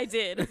 I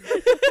did.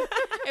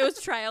 It was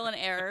trial and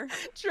error.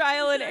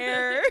 Trial and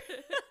error.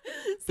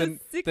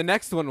 The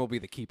next one will be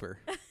the keeper.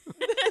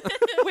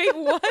 Wait,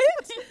 what?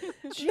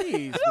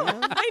 Jeez,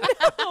 man. I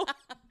know.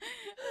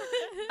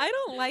 I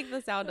don't like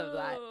the sound of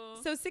that.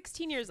 So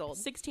 16 years old.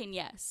 16,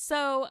 yes.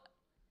 So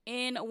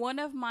in one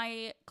of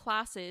my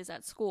classes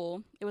at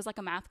school, it was like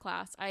a math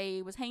class,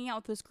 I was hanging out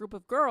with this group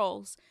of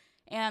girls,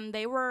 and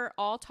they were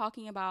all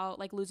talking about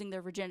like losing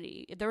their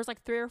virginity. There was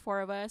like 3 or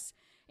 4 of us,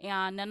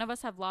 and none of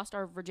us have lost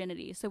our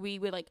virginity. So we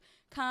would like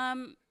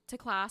come to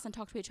class and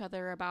talk to each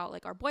other about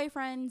like our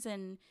boyfriends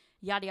and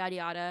yada yada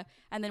yada.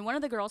 And then one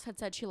of the girls had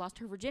said she lost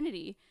her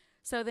virginity.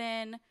 So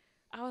then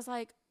I was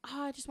like,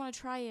 oh, I just want to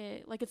try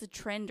it. Like it's a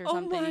trend or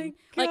something. Oh my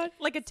God. Like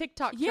Like a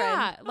TikTok trend.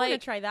 yeah, I want to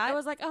try that. I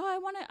was like, oh, I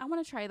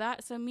want to try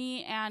that. So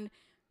me and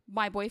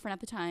my boyfriend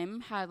at the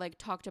time had like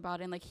talked about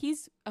it, and like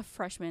he's a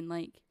freshman,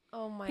 like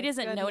oh my he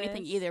doesn't know anything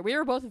goodness. either. We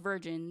were both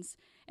virgins,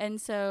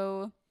 and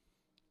so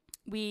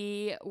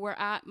we were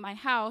at my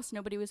house.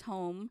 Nobody was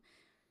home.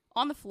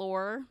 On the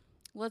floor,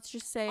 let's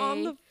just say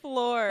On the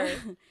floor.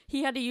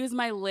 he had to use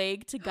my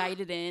leg to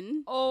guide it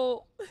in.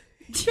 Oh,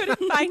 couldn't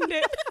find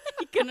it.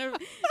 He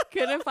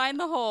couldn't find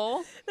the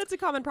hole. That's a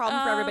common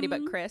problem for everybody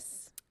but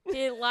Chris.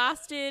 It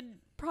lasted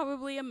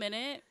probably a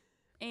minute,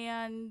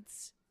 and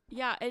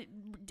yeah, it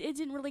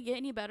didn't really get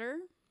any better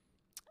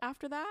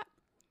after that.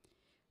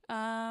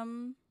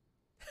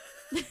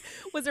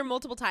 Was there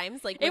multiple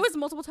times? Like It was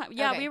multiple times.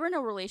 Yeah, Okay. we were in a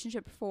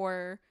relationship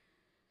for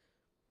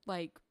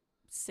like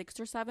 6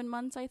 or 7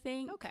 months, I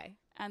think. okay.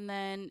 And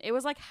then it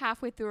was like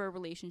halfway through our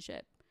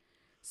relationship.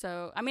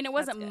 So, I mean, it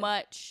wasn't good.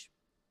 much.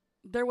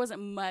 There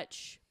wasn't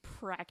much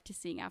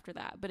practicing after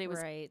that, but it was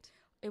right.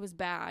 it was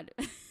bad.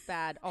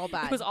 Bad. All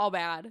bad. It was all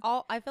bad.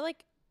 all. I feel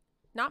like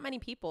not many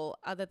people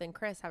other than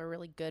Chris have a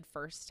really good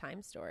first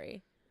time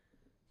story.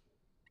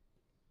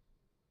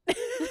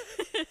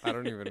 I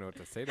don't even know what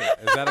to say to that.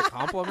 Is that a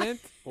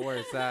compliment or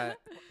is that?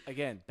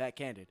 Again,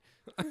 backhanded.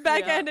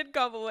 Backhanded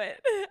compliment.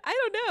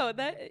 I don't know.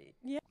 That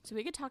yeah. So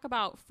we could talk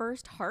about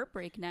first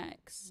heartbreak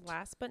next.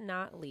 Last but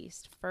not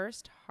least,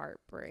 first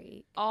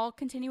heartbreak. I'll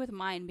continue with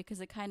mine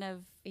because it kind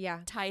of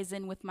Yeah. ties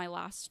in with my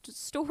last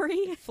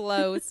story.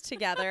 Flows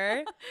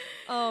together.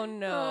 Oh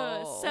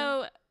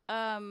no.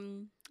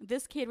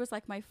 This kid was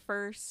like my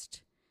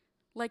first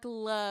like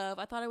love.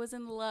 I thought I was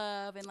in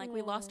love, and like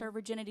we lost Aw. our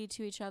virginity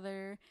to each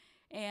other,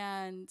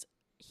 and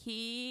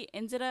he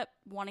ended up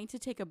wanting to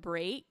take a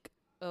break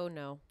oh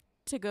no.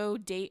 to go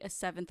date a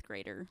 7th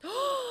grader.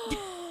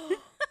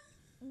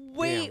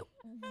 Wait,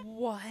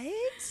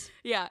 what?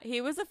 Yeah,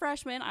 he was a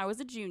freshman, I was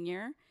a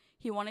junior.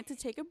 He wanted to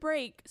take a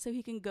break so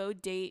he can go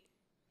date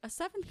a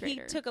 7th He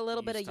grader. took a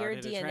little You bit of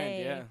your started a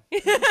DNA.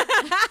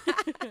 trend,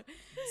 yeah.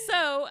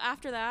 So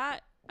after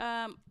that,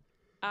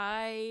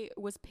 I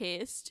was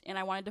pissed and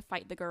I wanted to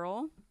fight the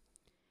girl.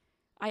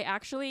 I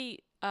actually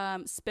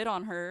spit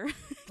on her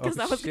because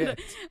Oh,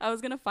 I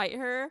was gonna fight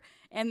her,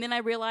 and then I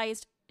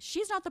realized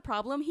she's not the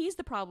problem, he's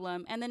the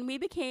problem, and then we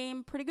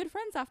became pretty good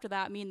friends after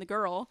that, me and the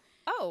girl.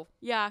 Oh,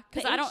 Yeah,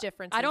 because The I age don't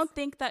differences. I don't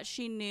think that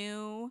she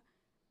knew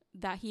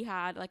that he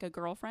had like a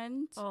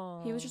girlfriend. He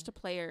was Aw. just a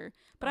player,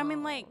 but I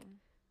mean, like, Oh.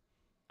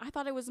 I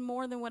thought it was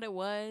more than what it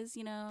was.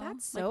 You know,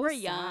 That's like, so we're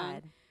sad.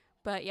 young.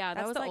 But yeah,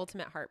 That's that was the like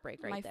ultimate heartbreak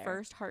right my there.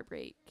 first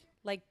heartbreak.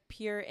 Like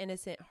pure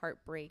innocent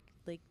heartbreak.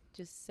 Like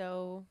just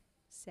so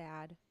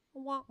sad.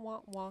 Wah, wah,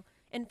 wah.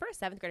 And for a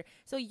 7th grader.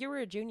 So you were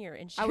a junior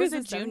and she I was a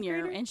 7th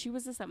junior grader? and she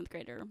was a 7th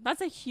grader.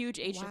 That's a huge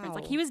age difference.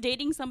 Like Wow. he was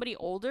dating somebody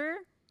older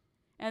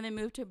and then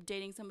moved to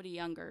dating somebody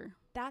younger.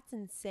 That's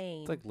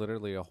insane. It's like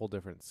literally a whole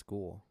different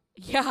school.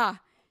 Yeah.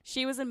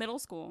 She was in middle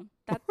school.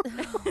 That.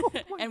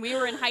 And we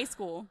were in high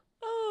school.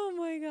 Oh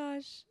my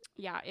gosh.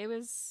 Yeah, it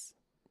was.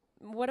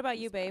 What about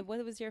you, It's bad. babe?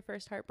 What was your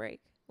first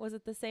heartbreak? Was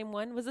it the same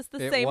one? Was this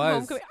the It same was.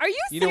 homecoming? Are you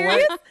You know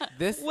serious? what?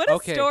 This What a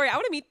okay. story. I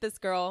want to meet this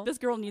girl. This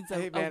girl needs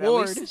Hey, an man,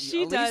 award. At least,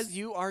 She at does. least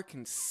you are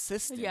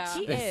consistent. Yeah.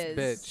 She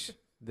is.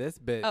 This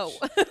bitch. Oh.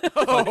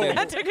 Okay.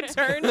 That took a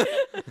turn.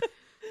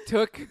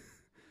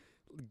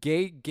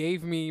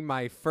 Gave me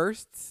my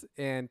firsts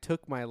and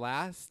took my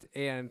last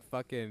and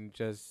fucking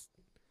just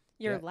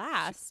Your Yeah.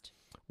 last.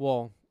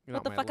 well.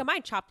 What the fuck am I?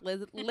 Chopped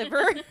liver?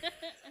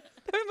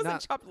 That was a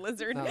Not- chopped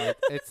lizard.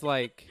 It's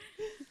like,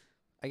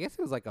 I guess it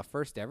was like a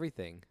first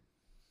everything,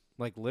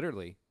 like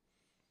literally,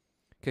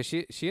 because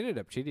she ended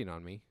up cheating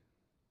on me.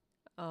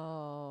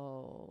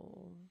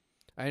 Oh.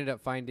 I ended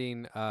up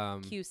finding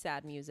Cue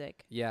sad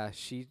music. yeah,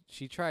 she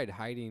tried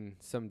hiding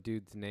some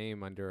dude's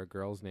name under a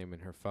girl's name in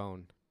her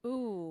phone,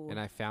 Ooh. and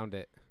I found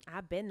it.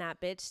 I've been that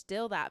bitch.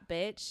 Still that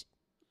bitch.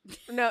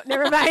 No,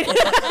 never mind.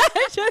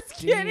 Just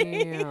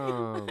kidding.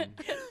 Damn.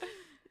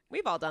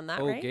 We've all done that,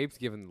 Oh, right? Gabe's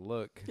giving the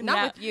look. Not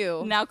Now- with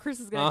you. Now Chris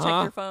is going to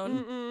check your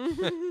phone.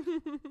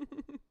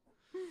 Mm-mm.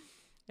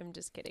 I'm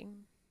just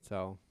kidding.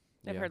 So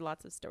I've yeah. heard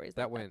lots of stories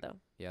That like went- that, though.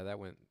 Yeah, that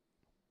went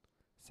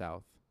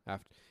south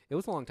after. It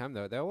was a long time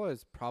though. That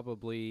was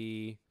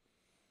probably,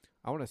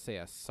 I want to say,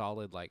 a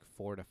solid like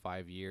 4 to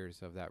 5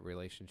 years of that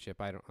relationship.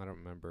 I don't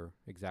remember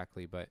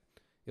exactly, but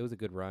it was a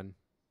good run.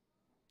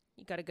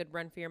 You got a good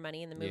run for your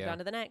money and then moved Yeah. on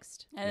to the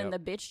next. And then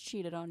Yep. the bitch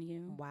cheated on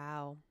you.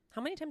 Wow.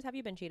 How many times have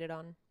you been cheated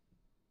on?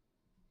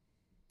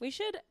 We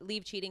should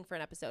leave cheating for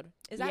an episode.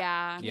 Is that?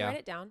 Yeah. Can you Yeah. write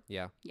it down?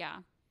 Yeah. Yeah.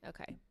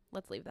 Okay.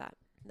 Let's leave that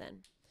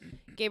then.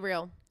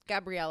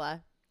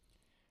 Gabriella.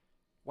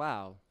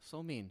 Wow,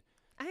 so mean.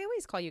 I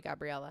always call you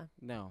Gabriella.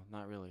 No,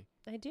 not really.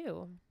 I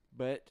do.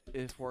 But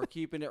if we're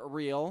keeping it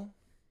real,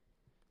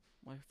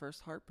 my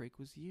first heartbreak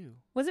was you.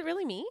 Was it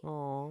really me?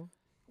 Oh.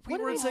 We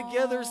What were did I-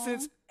 together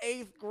since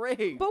 8th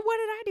grade. But what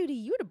did I do to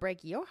you to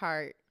break your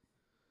heart?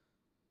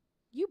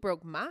 You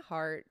broke my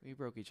heart. We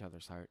broke each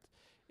other's hearts.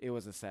 It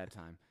was a sad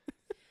time.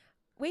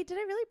 Wait, did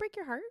I really break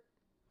your heart?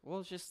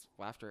 Well, just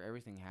after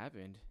everything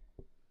happened.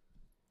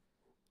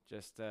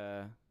 Just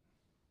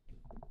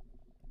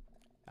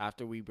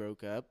after we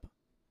broke up,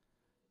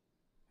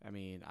 I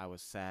mean, I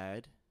was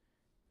sad.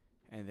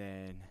 And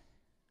then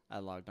I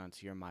logged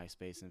onto your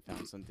MySpace and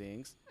found some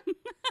things.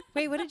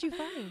 Wait, what did you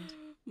find?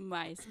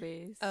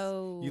 MySpace.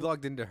 Oh. You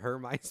logged into her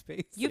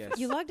MySpace? Yes.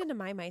 You logged into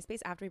my MySpace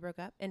after we broke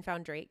up and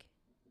found Drake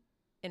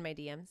in my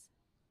DMs.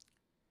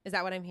 Is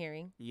that what I'm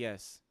hearing?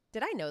 Yes.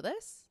 Did I know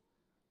this?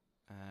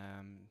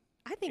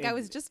 I think I It-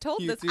 was just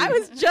told You this. do. I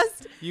was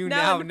just You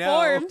now now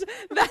know. informed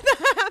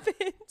that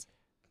happened.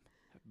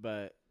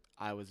 But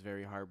I was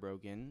very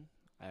heartbroken.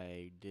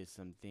 I did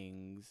some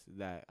things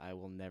that I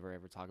will never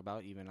ever talk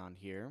about, even on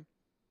here,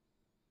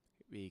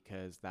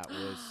 because that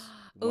was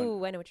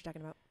Ooh, I know what you're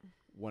talking about.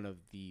 one of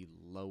the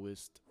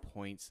lowest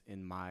points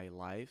in my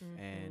life,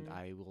 and Mhm.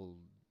 I will,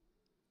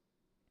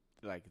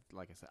 like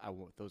I said,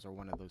 those are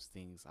one of those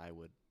things I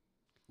would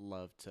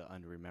love to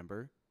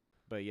unremember.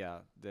 But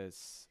yeah, that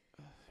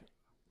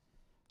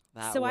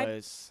So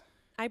was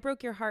I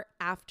broke your heart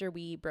after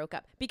we broke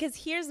up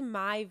because here's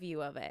my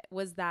view of it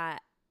was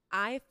that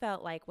I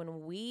felt like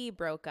when we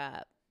broke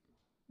up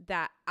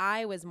that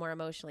I was more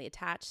emotionally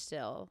attached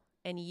still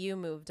and you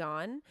moved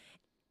on.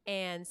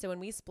 And so when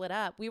we split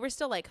up, we were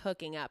still like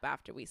hooking up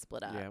after we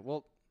split up. yeah.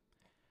 Well,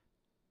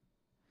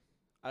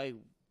 I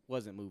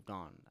wasn't moved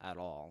on at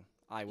all.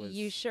 I was.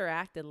 You sure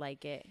acted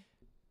like it.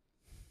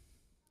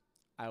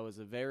 I was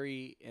a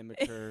very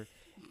immature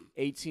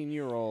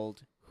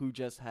 18-year-old who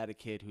just had a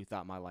kid who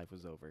thought my life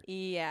was over.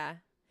 Yeah.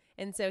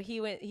 And so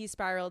he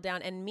spiraled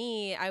down, and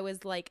me, I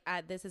was like,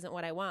 this isn't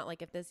what I want.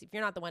 Like, if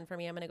you're not the one for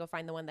me, I'm going to go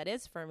find the one that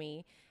is for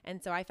me.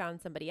 And so I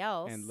found somebody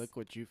else. And look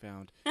what you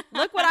found.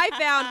 Look what I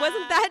found.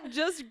 Wasn't that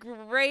just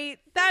great?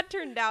 That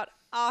turned out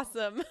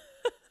awesome.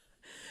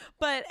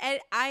 But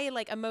I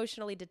like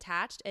emotionally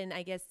detached, and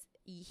I guess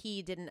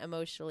he didn't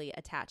emotionally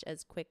attach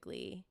as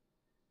quickly.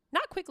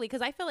 Not quickly,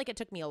 because I feel like it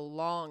took me a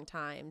long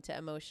time to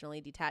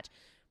emotionally detach.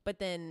 But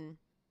then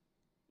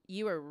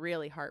you were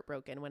really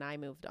heartbroken when I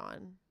moved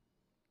on.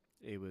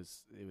 It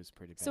was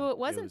pretty bad. So it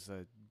wasn't- It was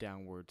a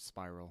downward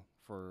spiral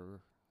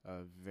for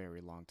a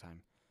very long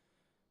time.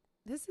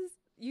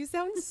 You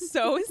sound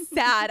so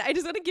sad. I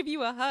just want to give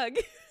you a hug.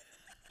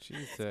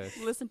 Jesus.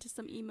 Listen to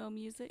some emo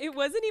music. It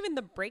wasn't even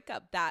the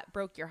breakup that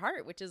broke your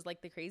heart, which is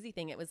like the crazy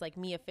thing. It was like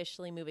me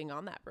officially moving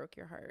on that broke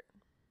your heart.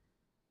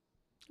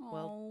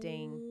 Well,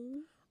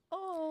 dang.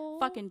 Oh.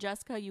 Fucking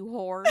Jessica, you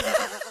whore.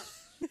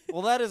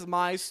 Well, that is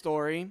my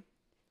story.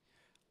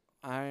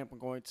 I am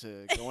going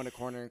to go in a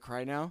corner and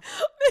cry now.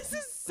 This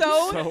is so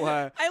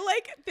I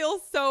like feel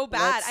so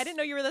bad. let's- I didn't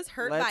know you were this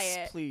hurt by Let's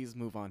it. please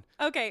move on.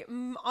 Okay,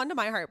 on to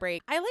my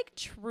heartbreak. I like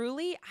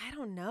truly, I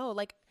don't know,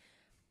 like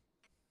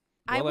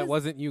Well, it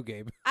wasn't you,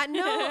 Gabe.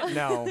 no.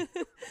 No.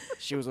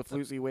 She was a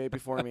floozy way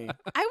before me.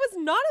 I was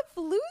not a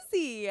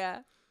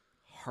floozy.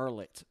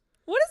 Harlot.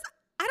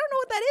 I don't know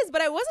what that is,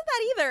 but I wasn't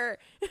that either.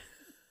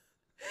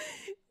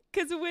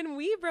 Because when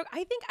we broke,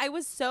 I think I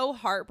was so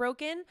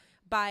heartbroken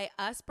by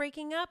us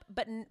breaking up,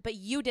 but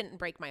you didn't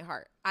break my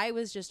heart. I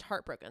was just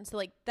heartbroken. So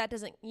like that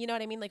doesn't, you know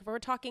what I mean? Like if we're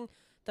talking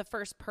the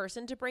first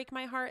person to break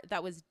my heart,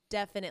 that was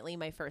definitely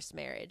my first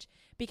marriage,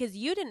 because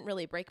you didn't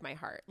really break my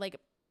heart. Like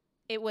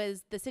it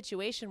was, the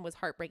situation was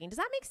heartbreaking. Does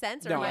that make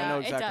sense? No, I know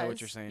it exactly does.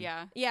 what you're saying.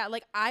 Yeah. Yeah,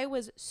 like I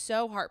was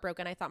so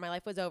heartbroken. I thought my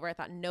life was over. I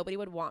thought nobody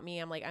would want me.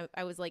 I'm like,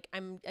 I was like,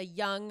 I'm a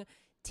young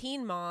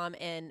teen mom,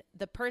 and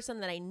the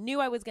person that I knew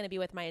I was going to be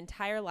with my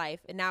entire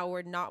life, and now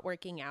we're not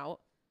working out.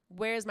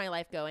 Where's my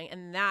life going?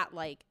 And that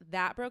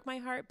broke my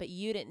heart, but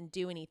you didn't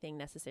do anything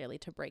necessarily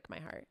to break my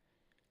heart.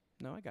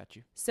 No, I got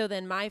you. So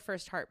then my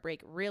first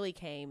heartbreak really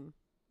came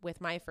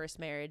with my first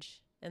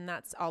marriage. And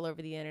that's all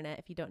over the internet.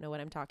 If you don't know what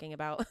I'm talking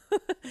about,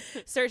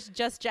 search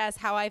Just Jess.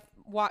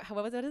 What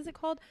is it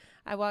called?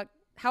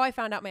 How I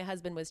found out my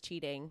husband was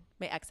cheating.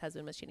 My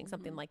ex-husband was cheating,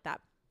 something like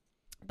that.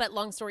 But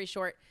long story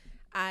short,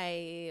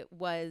 I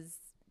was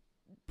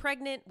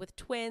pregnant with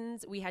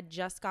twins. We had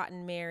just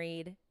gotten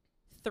married.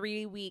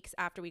 3 weeks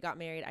after we got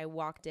married, I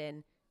walked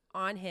in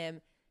on him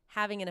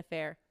having an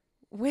affair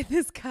with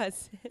his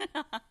cousin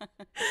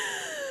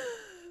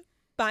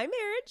by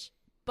marriage.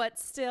 But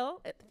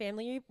still, the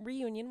family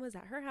reunion was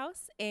at her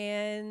house,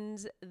 and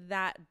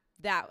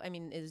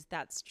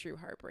that's true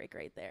heartbreak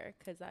right there.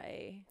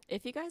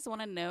 If you guys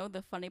want to know,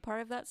 the funny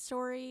part of that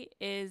story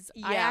is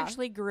I Yeah.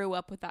 actually grew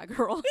up with that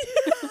girl.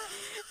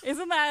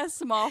 Isn't that a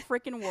small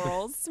freaking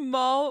world?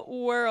 Small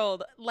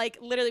world. Like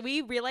literally,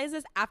 we realized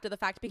this after the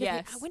fact because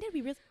Yes. when did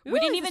we realize? We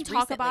didn't realized even this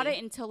talk about recently.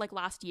 it until like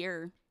last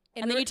year.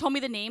 And And then we're- you told me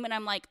the name, and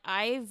I'm like,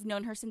 I've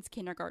known her since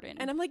kindergarten.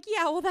 And I'm like,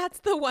 yeah, well, that's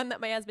the one that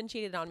my husband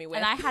cheated on me with.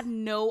 And I had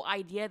no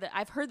idea that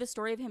I've heard the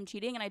story of him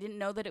cheating, and I didn't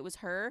know that it was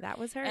her. That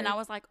was her. And I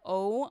was like,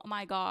 oh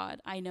my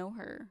God, I know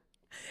her.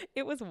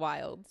 It was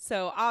wild.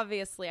 So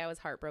obviously I was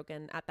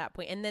heartbroken at that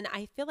point. And then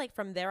I feel like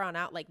from there on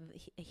out, like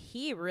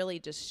he really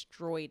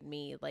destroyed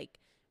me. Like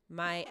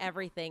my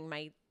everything,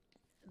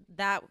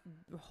 that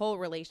whole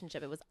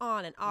relationship, it was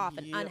on and off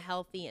and Yep.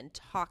 unhealthy and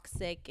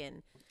toxic.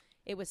 And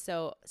it was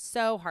so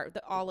hard.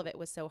 All of it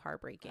was so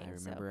heartbreaking. I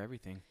remember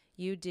everything.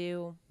 You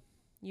do.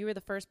 You were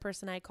the first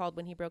person I called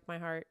when he broke my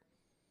heart.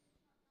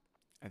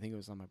 I think it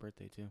was on my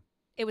birthday too.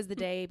 It was the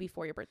day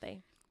before your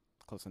birthday.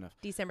 Close enough.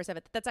 December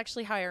 7th. That's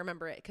actually how I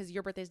remember it, because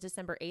your birthday is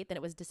December 8th and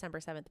it was December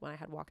 7th when I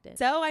had walked in.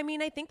 So, I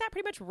mean, I think that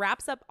pretty much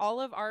wraps up all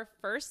of our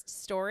first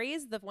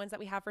stories, the ones that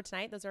we have for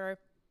tonight. Those are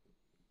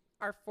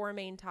our 4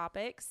 main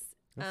topics.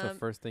 That's the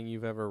first thing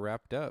you've ever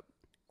wrapped up.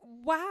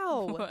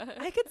 Wow.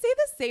 What? I could say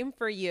the same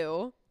for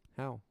you.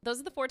 How? Those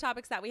are the 4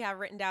 topics that we have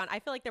written down. I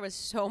feel like there was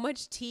so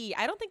much tea.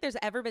 I don't think there's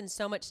ever been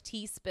so much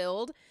tea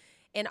spilled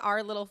in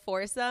our little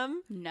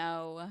foursome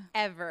No.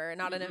 ever.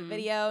 Not in a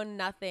video,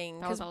 nothing.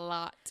 That was a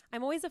lot.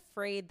 I'm always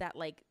afraid that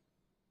like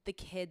the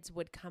kids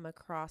would come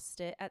across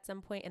it at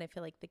some point, and I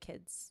feel like the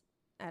kids,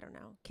 I don't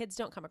know, kids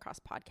don't come across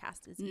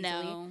podcasts as easily.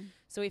 No.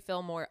 So we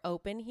feel more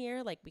open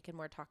here, like we can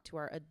more talk to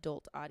our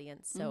adult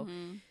audience. So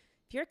Mhm.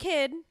 if you're a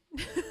kid,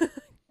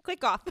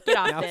 click off. Get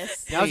off Now-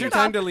 this. Now's your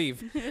time to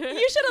leave. You should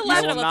have You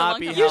left. will not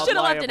be You held should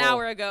have left an liable.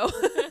 hour ago.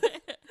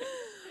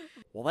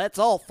 Well, that's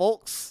all,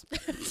 folks.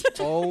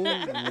 Oh,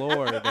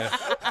 Lord.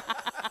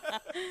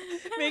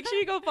 Make sure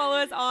you go follow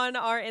us on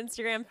our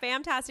Instagram,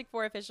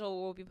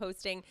 Fantastic4Official. We'll be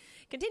posting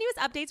continuous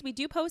updates. We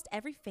do post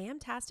every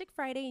Fantastic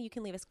Friday. You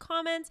can leave us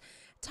comments,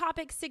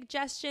 topic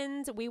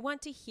suggestions. We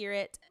want to hear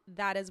it.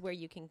 That is where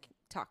you can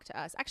talk to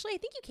us. Actually, I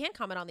think you can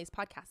comment on these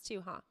podcasts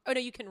too, huh? Oh, no,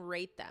 you can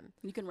rate them.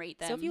 You can rate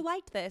them. So if you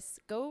liked this,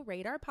 go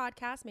rate our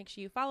podcast. Make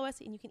sure you follow us,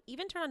 and you can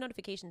even turn on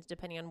notifications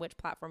depending on which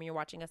platform you're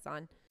watching us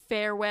on.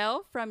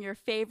 Farewell from your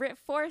favorite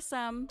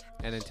foursome.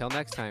 And until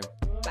next time.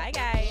 Bye,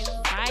 guys.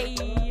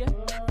 Bye.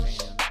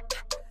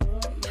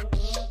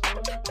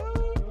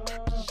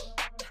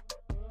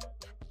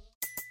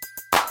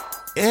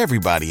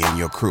 Everybody in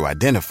your crew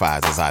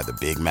identifies as either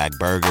Big Mac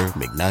Burger,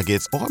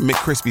 McNuggets, or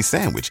McCrispy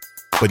Sandwich.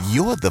 But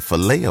you're the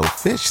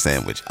Filet-O-Fish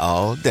Sandwich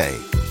all day.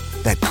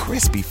 That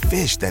crispy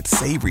fish, that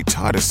savory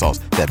tartar sauce,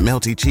 that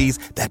melty cheese,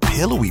 that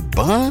pillowy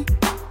bun.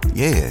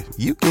 Yeah,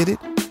 you get it.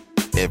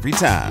 Every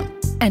time.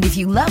 And if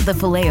you love the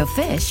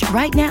Filet-O-Fish,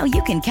 right now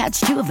you can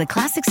catch 2 of the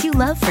classics you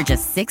love for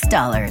just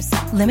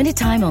 $6. Limited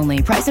time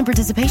only. Price and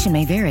participation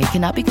may vary.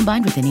 Cannot be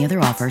combined with any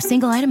other offer.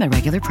 Single item at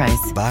regular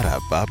price.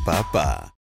 Ba-da-ba-ba-ba.